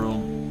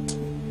room?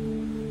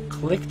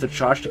 Click to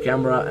charge the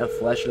camera and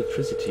flash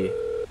electricity.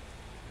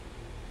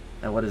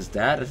 And what is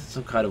that? Is it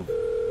some kind of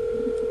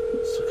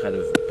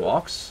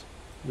box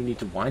we need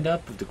to wind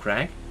up with the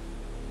crank?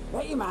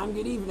 Hey man,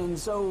 good evening.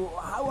 So,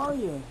 how are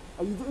you?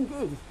 Are you doing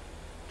good?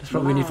 That's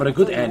what we need for the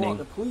good I'll tell you ending. what,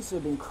 the police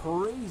have been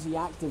crazy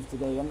active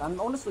today, and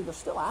honestly, they're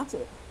still at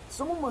it.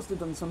 Someone must have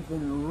done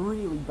something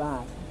really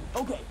bad.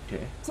 Okay,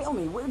 tell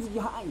me, where did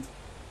you hide?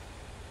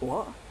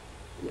 What?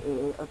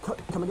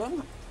 Come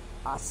again?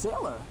 A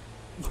cellar?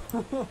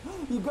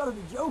 You gotta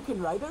be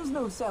joking, right? There's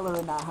no cellar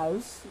in that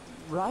house,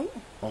 right?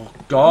 Oh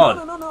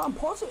god! No, I'm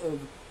positive.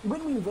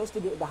 When we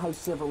investigated the house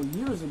several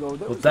years ago,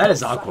 there was that no is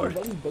sign awkward.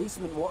 of any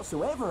basement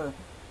whatsoever.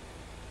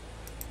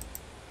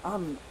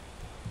 I'm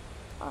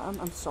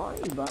sorry,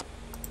 but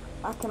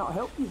I cannot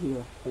help you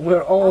here.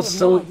 We're all I have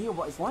so no idea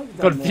what it's like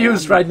down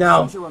confused there, right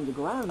now. Since you're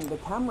underground, the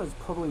cameras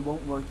probably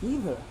won't work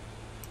either.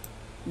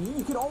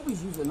 You could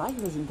always use a night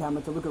vision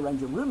camera to look around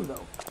your room,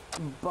 though,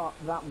 but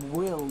that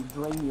will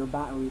drain your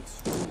battery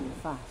extremely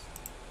fast.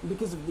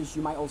 Because of this,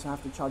 you might also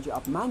have to charge it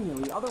up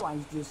manually.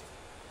 Otherwise,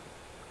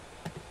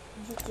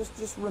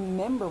 just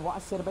remember what I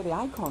said about the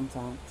eye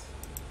contact.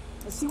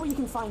 Let's see what you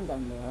can find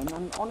down there,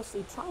 and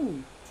honestly, try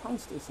and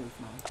stay safe,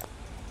 man.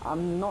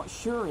 I'm not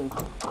sure if...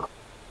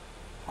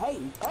 Hey,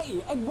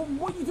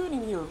 what are you doing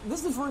in here?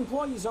 This is for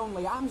employees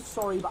only. I'm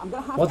sorry, but I'm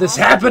gonna have to... What is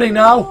happening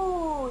now?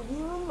 Oh,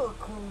 you look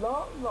a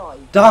lot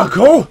like...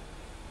 Darko?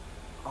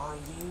 Are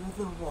you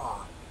the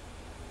one?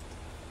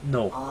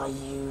 No. Are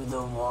you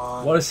the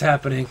one? What is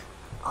happening?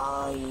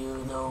 Are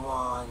you the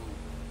one?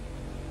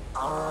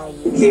 Are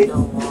you the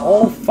one?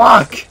 Oh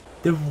fuck!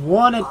 The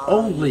one and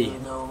only. Are you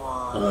the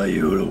one? Are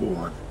you the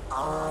one?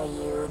 Are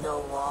you the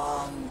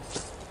one?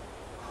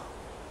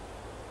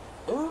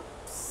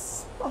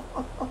 Oops.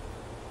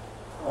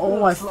 Oh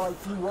my... Looks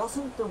like he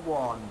wasn't the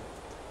one.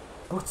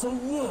 But are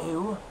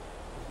you?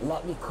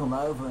 Let me come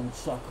over and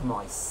check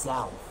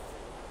myself.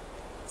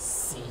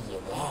 See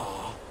you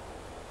there.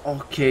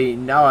 Okay,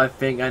 now I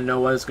think I know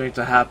what is going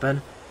to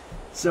happen.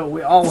 So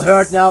we all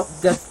heard now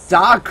that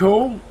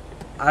Darko,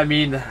 I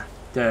mean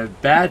the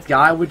bad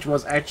guy, which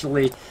was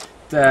actually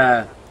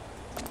the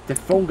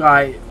phone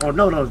guy, or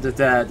no,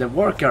 the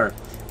worker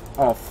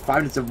of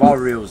FIVE NIGHTS AT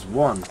WARIO'S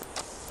 1.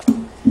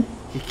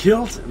 He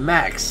killed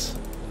Max.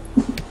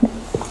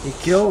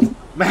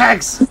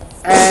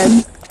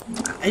 And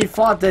he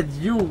thought that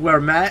you were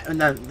Max, and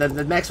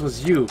that Max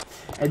was you.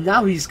 And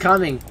now he's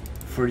coming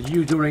for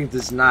you during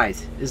this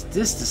night. Is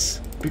this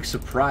big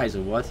surprise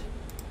or what?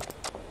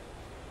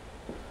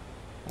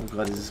 Oh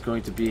god, this is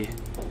going to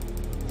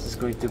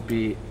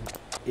be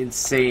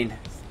insane.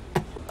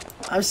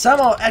 I'm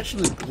somehow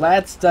actually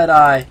glad that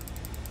I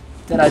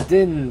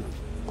didn't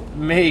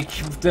make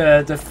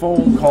the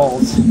phone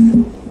calls.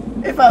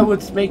 If I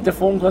would make the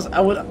phone calls,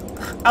 I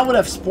would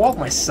have spoiled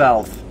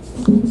myself.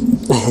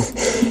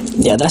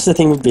 Yeah, that's the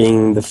thing with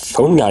being the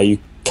phone guy. You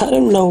kind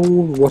of know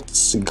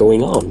what's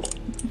going on.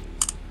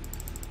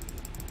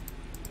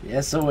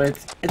 Yeah, so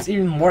it's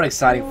even more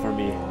exciting for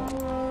me.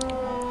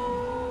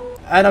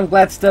 And I'm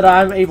glad that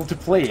I'm able to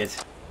play it.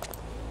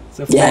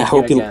 So Yeah, I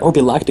thank you hope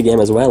you like the game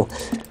as well.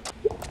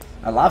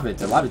 I love it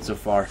so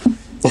far.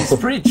 It's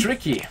pretty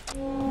tricky.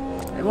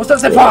 And most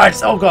of the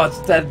parts! Oh god,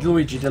 that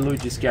Luigi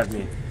scared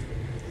me.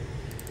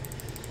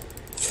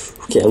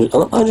 Okay,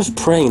 I'm just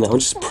praying now. I'm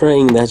just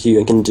praying that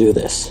you can do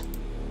this.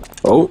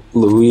 Oh,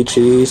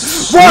 Luigi's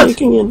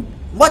sneaking in.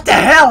 What the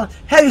hell?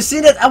 Have you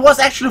seen it? I was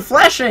actually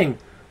flashing!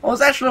 I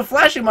was actually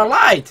flashing my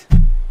light!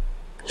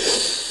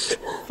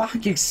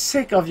 Fucking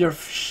sick of your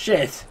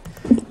shit.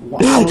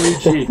 Wow,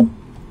 Luigi.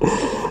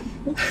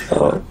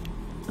 Oh,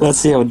 let's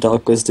see how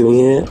Darko's doing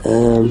here.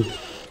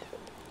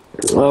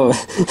 Oh,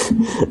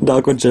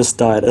 Darko just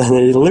died, and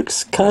he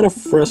looks kind of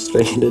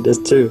frustrated as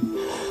too.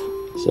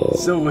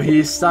 So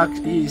he's stuck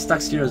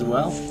here as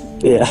well?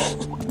 Yeah.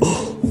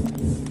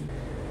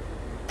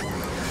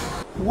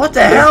 What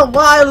the hell?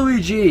 Why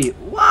Luigi?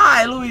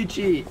 Why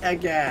Luigi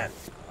again?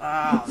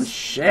 Oh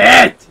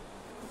shit!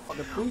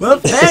 Well,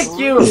 thank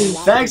you!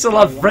 Thanks a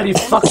lot, Freddy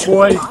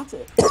Fuckboy!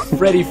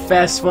 Freddy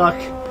Fast Fuck.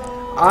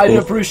 I do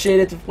appreciate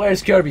it.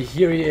 Where's Kirby?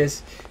 Here he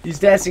is. He's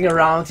dancing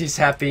around, he's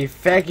happy.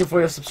 Thank you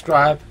for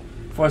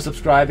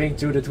subscribing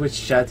to the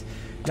Twitch chat.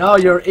 Now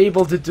you're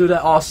able to do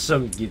the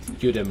awesome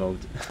good emote.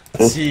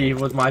 See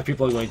what my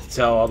people are going to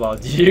tell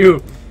about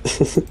you.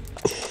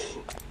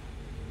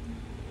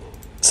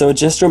 So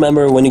just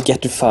remember, when you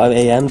get to 5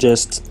 AM,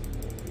 just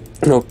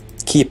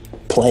keep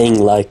playing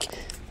like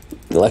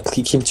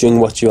keep doing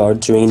what you are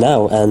doing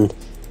now, and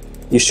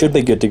you should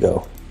be good to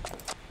go.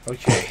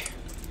 Okay.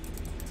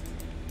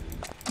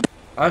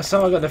 I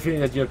somehow got the feeling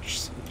that you're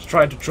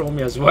trying to troll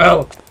me as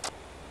well.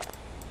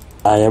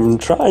 I am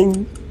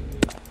trying.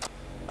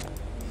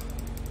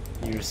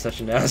 You're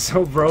such an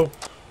asshole, bro.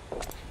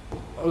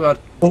 Oh god,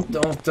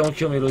 don't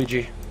kill me,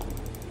 Luigi.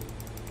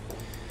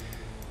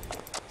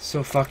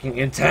 So fucking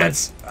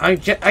intense. I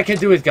can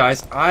do it,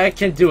 guys. I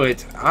can do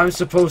it. I'm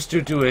supposed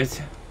to do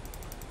it.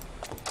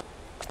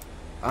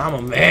 I'm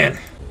a man.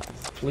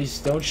 Please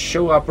don't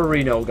show up a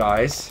Reno,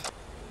 guys.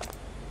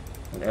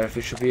 And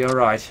everything should be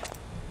alright.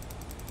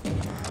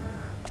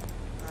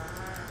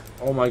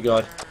 Oh my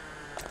god.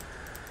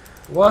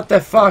 What the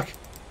fuck?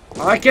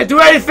 I can't do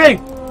anything!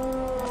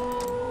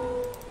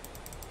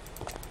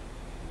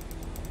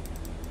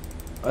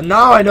 And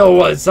now I know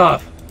what's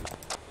up.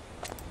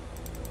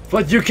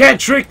 But you can't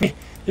trick me!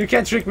 You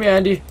can't trick me,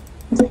 Andy.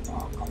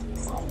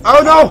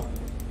 Oh no!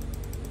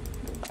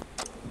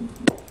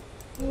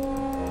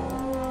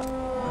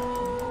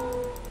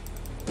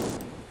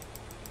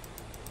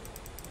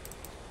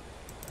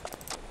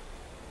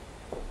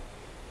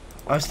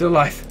 I'm still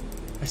alive.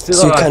 I'm still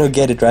alive. So you kind of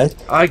get it, right?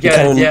 I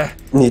get it, yeah.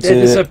 They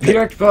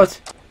disappeared, but...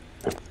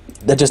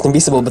 They're just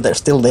invisible, but they're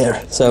still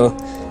there. So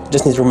you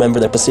just need to remember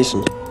their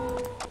position.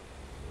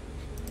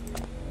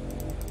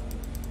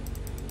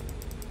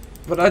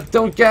 But I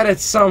don't get it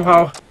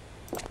somehow.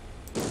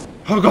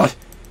 Oh god!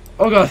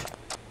 Oh god!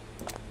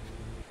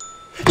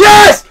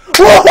 Yes!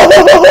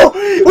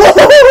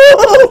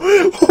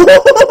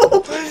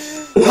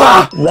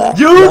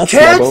 You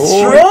can't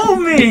troll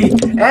me!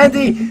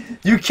 Andy,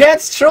 you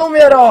can't troll me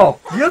at all!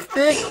 You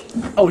think...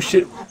 Oh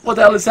shit, what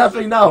the hell is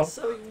happening now?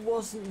 So it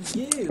wasn't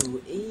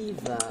you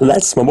either.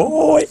 That's my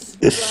boy!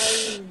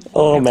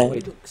 Oh man. You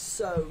look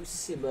so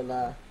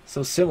similar.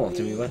 So similar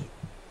to me, what?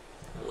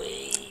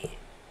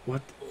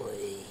 What?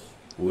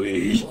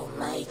 We will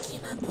make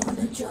him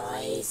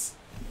apologize.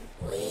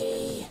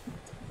 We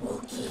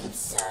will keep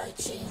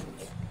searching.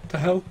 The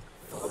hell?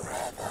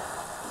 Forever.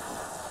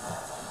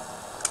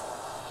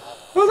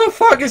 What the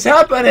fuck is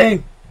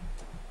happening?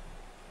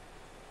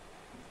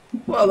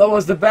 Well, that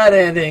was the bad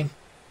ending.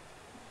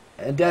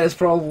 And that is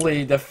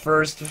probably the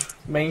first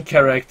main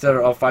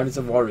character of 5 Nights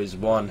at Wario'S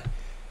 1.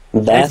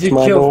 That's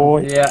my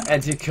boy. Yeah,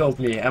 and he killed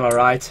me, am I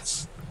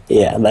right?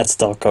 Yeah, that's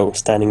Darko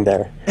standing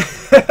there.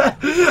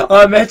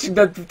 I mentioned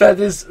that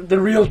is the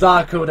real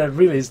Darko, that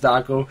really is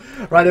Darko,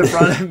 right in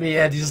front of me,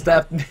 and he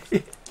stabbed me.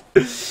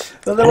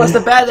 So that was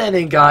the bad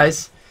ending,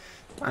 guys.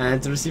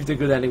 And to receive the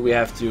good ending, we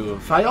have to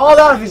find all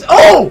out of these.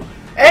 Oh!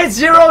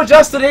 8-0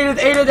 just donated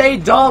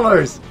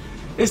 $88.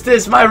 Is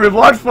this my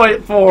reward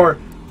for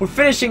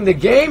finishing the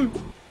game?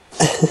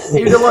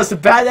 Even though it was the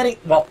bad ending?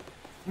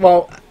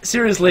 Well,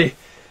 seriously,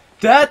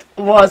 that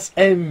was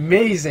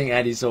amazing,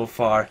 Andy, so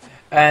far.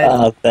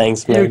 And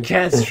thanks, man. You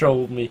can't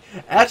troll me.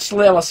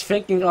 Actually, I was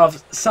thinking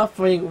of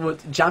something would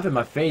jump in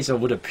my face or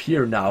would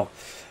appear now.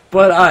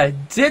 But I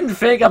didn't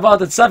think about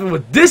that something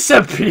would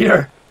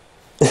disappear.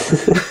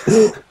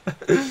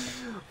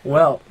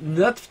 Well,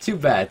 not too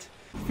bad.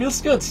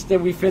 Feels good that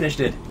we finished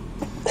it.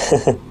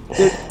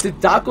 Did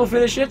Daco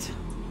finish it?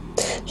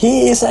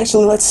 He is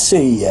actually, let's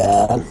see,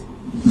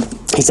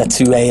 he's at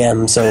 2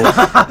 a.m. so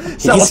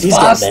he's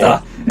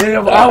faster.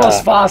 I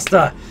was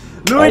faster.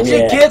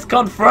 Luigikid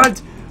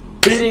confront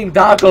beating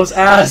Daco's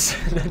ass.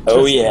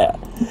 Oh yeah.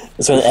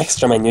 So an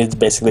extra menu is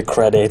basically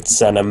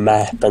credits and a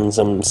map and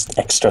some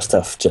extra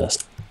stuff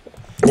just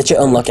that you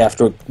unlock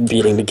after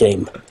beating the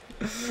game.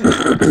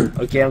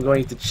 Okay, I'm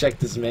going to check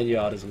this menu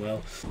out as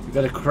well. We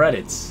got the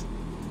credits.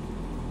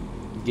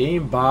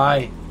 Game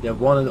by the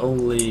one and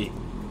only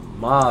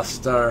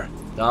Master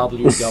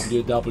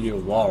WwwWario.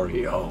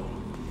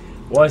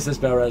 Voices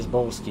by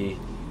Razbowski,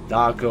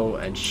 Daco,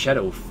 and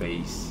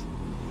Shadowface.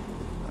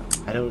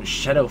 I know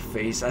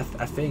Shadowface.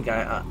 I think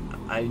I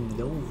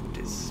know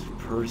this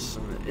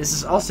person. Is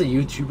this also a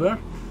YouTuber?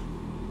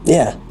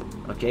 Yeah.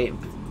 Okay.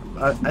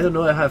 I don't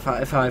know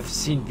if I've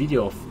seen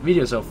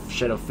videos of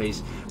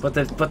Shadowface, but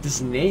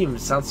this name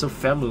sounds so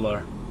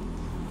familiar.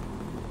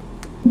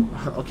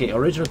 Okay,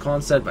 original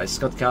concept by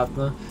Scott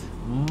Kapner.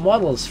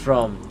 Models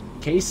from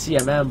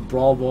KCMM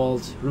Brawl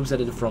World. Rooms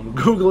edited from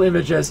Google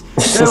Images.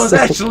 That was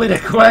actually the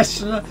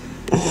question at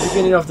the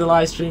beginning of the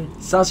live stream.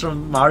 Sounds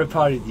from Mario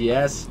Party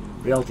DS.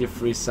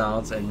 Reality-free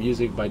sounds and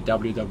music by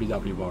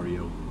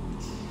WwwWario.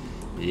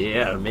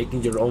 Yeah,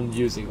 making your own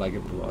music like a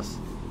boss.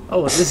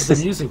 Oh, this is the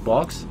music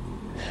box.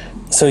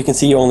 So you can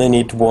see you only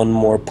need one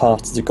more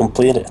part to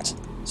complete it.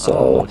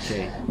 So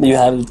you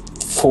have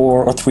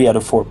 4 or 3 out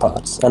of 4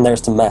 parts, and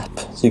there's the map,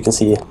 so you can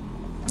see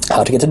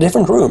how to get to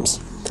different rooms.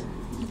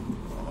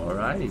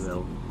 Alrighty,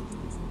 well,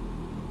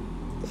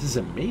 this is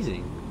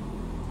amazing.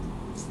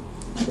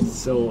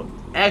 So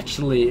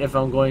actually, if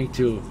I'm going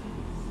to,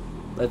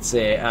 let's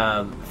say,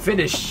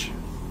 finish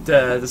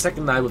the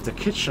second night with the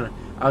kitchen,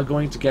 I'm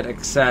going to get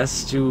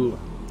access to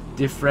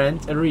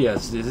different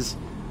areas. This is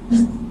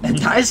a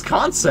nice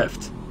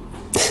concept.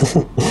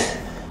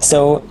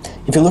 So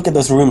if you look at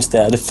those rooms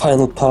there, the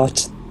final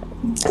part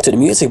to the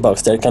music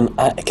box there can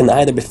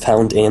either be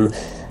found in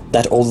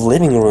that old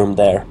living room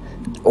there,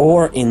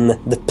 or in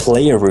the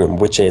player room,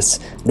 which is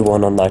the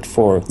one on night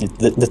 4,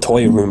 the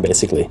toy room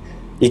basically.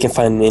 You can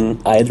find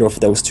in either of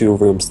those 2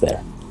 rooms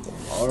there.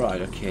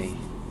 Alright, okay.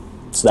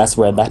 So that's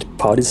where that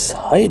part is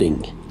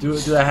hiding. Do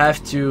I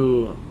have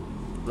to,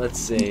 let's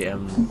say,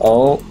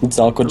 Oh,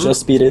 Daco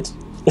just beat it.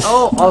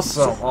 Oh,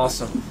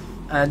 awesome.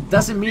 And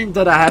does it mean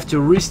that I have to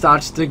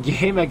restart the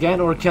game again,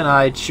 or can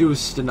I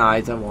choose the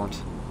night I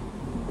want?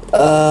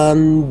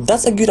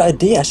 That's a good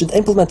idea. I should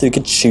implement that you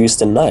could choose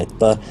the night,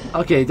 but...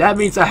 Okay, that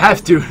means I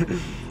have to.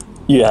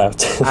 You have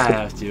to. I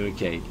have to,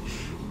 okay.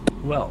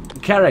 Well,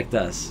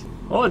 characters.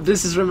 Oh,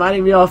 this is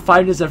reminding me of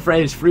 5 Nights at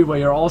Freddy's 3, where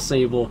you're also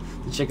able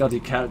to check out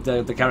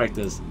the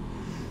characters.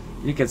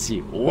 You can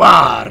see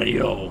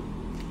Wario.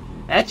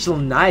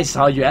 Actually nice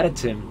how you added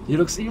him. He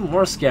looks even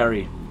more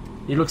scary.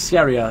 He looks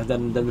scarier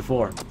than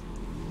before.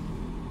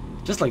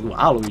 Just like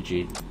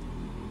Luigi.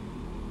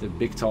 The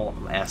big tall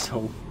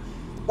asshole.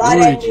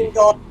 Luigi.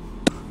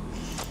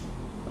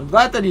 I'm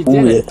glad that he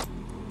did it.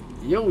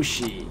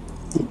 Yoshi.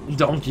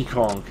 Donkey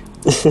Kong.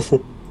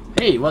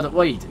 Hey,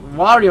 wait.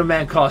 Wario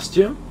Man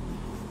costume?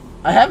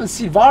 I haven't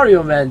seen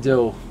Wario Man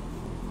though.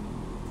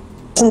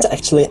 Isn't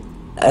actually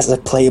as a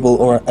playable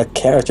or a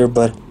character,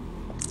 but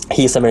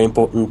he's a very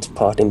important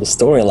part in the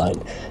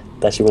storyline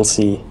that you will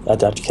see,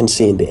 that you can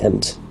see in the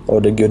end,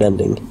 or the good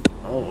ending.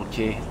 Oh,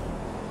 okay.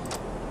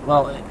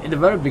 Well, in the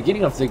very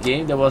beginning of the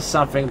game, there was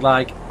something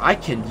like, I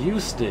can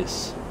use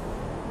this.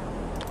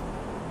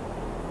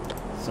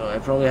 So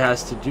it probably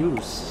has to do...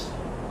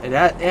 It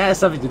has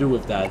something to do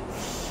with that.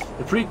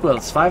 The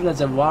prequels, 5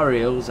 Nights at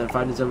Wario's and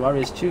 5 Nights at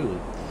Wario's 2.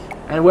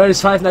 And where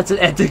is 5 Nights at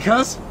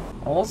Atticus?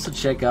 Also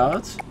check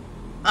out...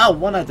 Oh,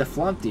 One Night at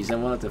Flumpty's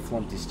and One Night at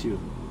Flumpty's 2.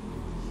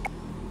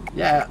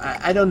 Yeah,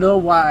 I don't know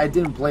why I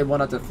didn't play One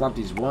Night at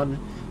Flumpty's 1,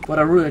 but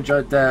I really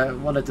enjoyed the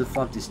One Night at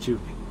Flumpty's 2.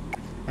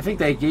 I think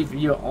they gave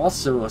you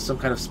also some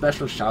kind of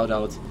special shout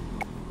out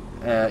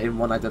in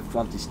One Night at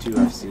Flumpty's 2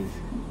 I've seen.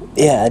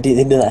 Yeah, I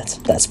did that.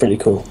 That's pretty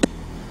cool.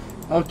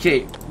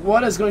 Okay,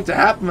 what is going to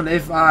happen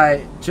if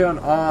I turn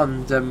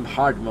on the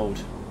hard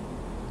mode?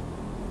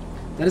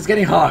 Then it's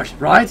getting hard,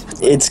 right?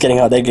 It's getting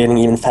hard. They're getting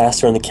even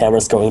faster, and the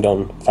camera's going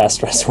down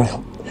faster as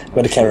well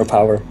with the camera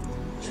power.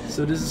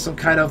 So this is some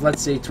kind of,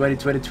 let's say,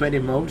 2020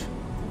 mode?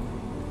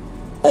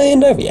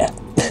 No, yeah.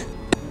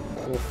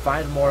 We'll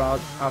find more out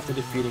after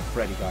defeating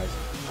Freddy, guys.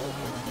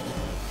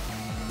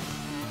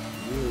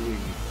 Here we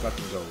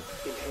fucking go.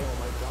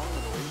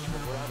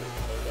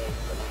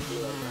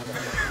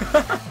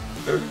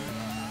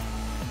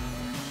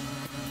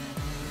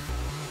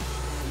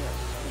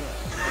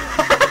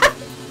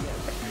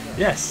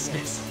 Yes.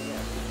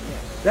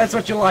 That's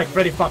what you like,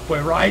 Freddy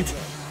Fuckboy, right?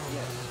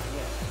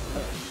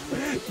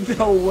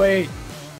 No way.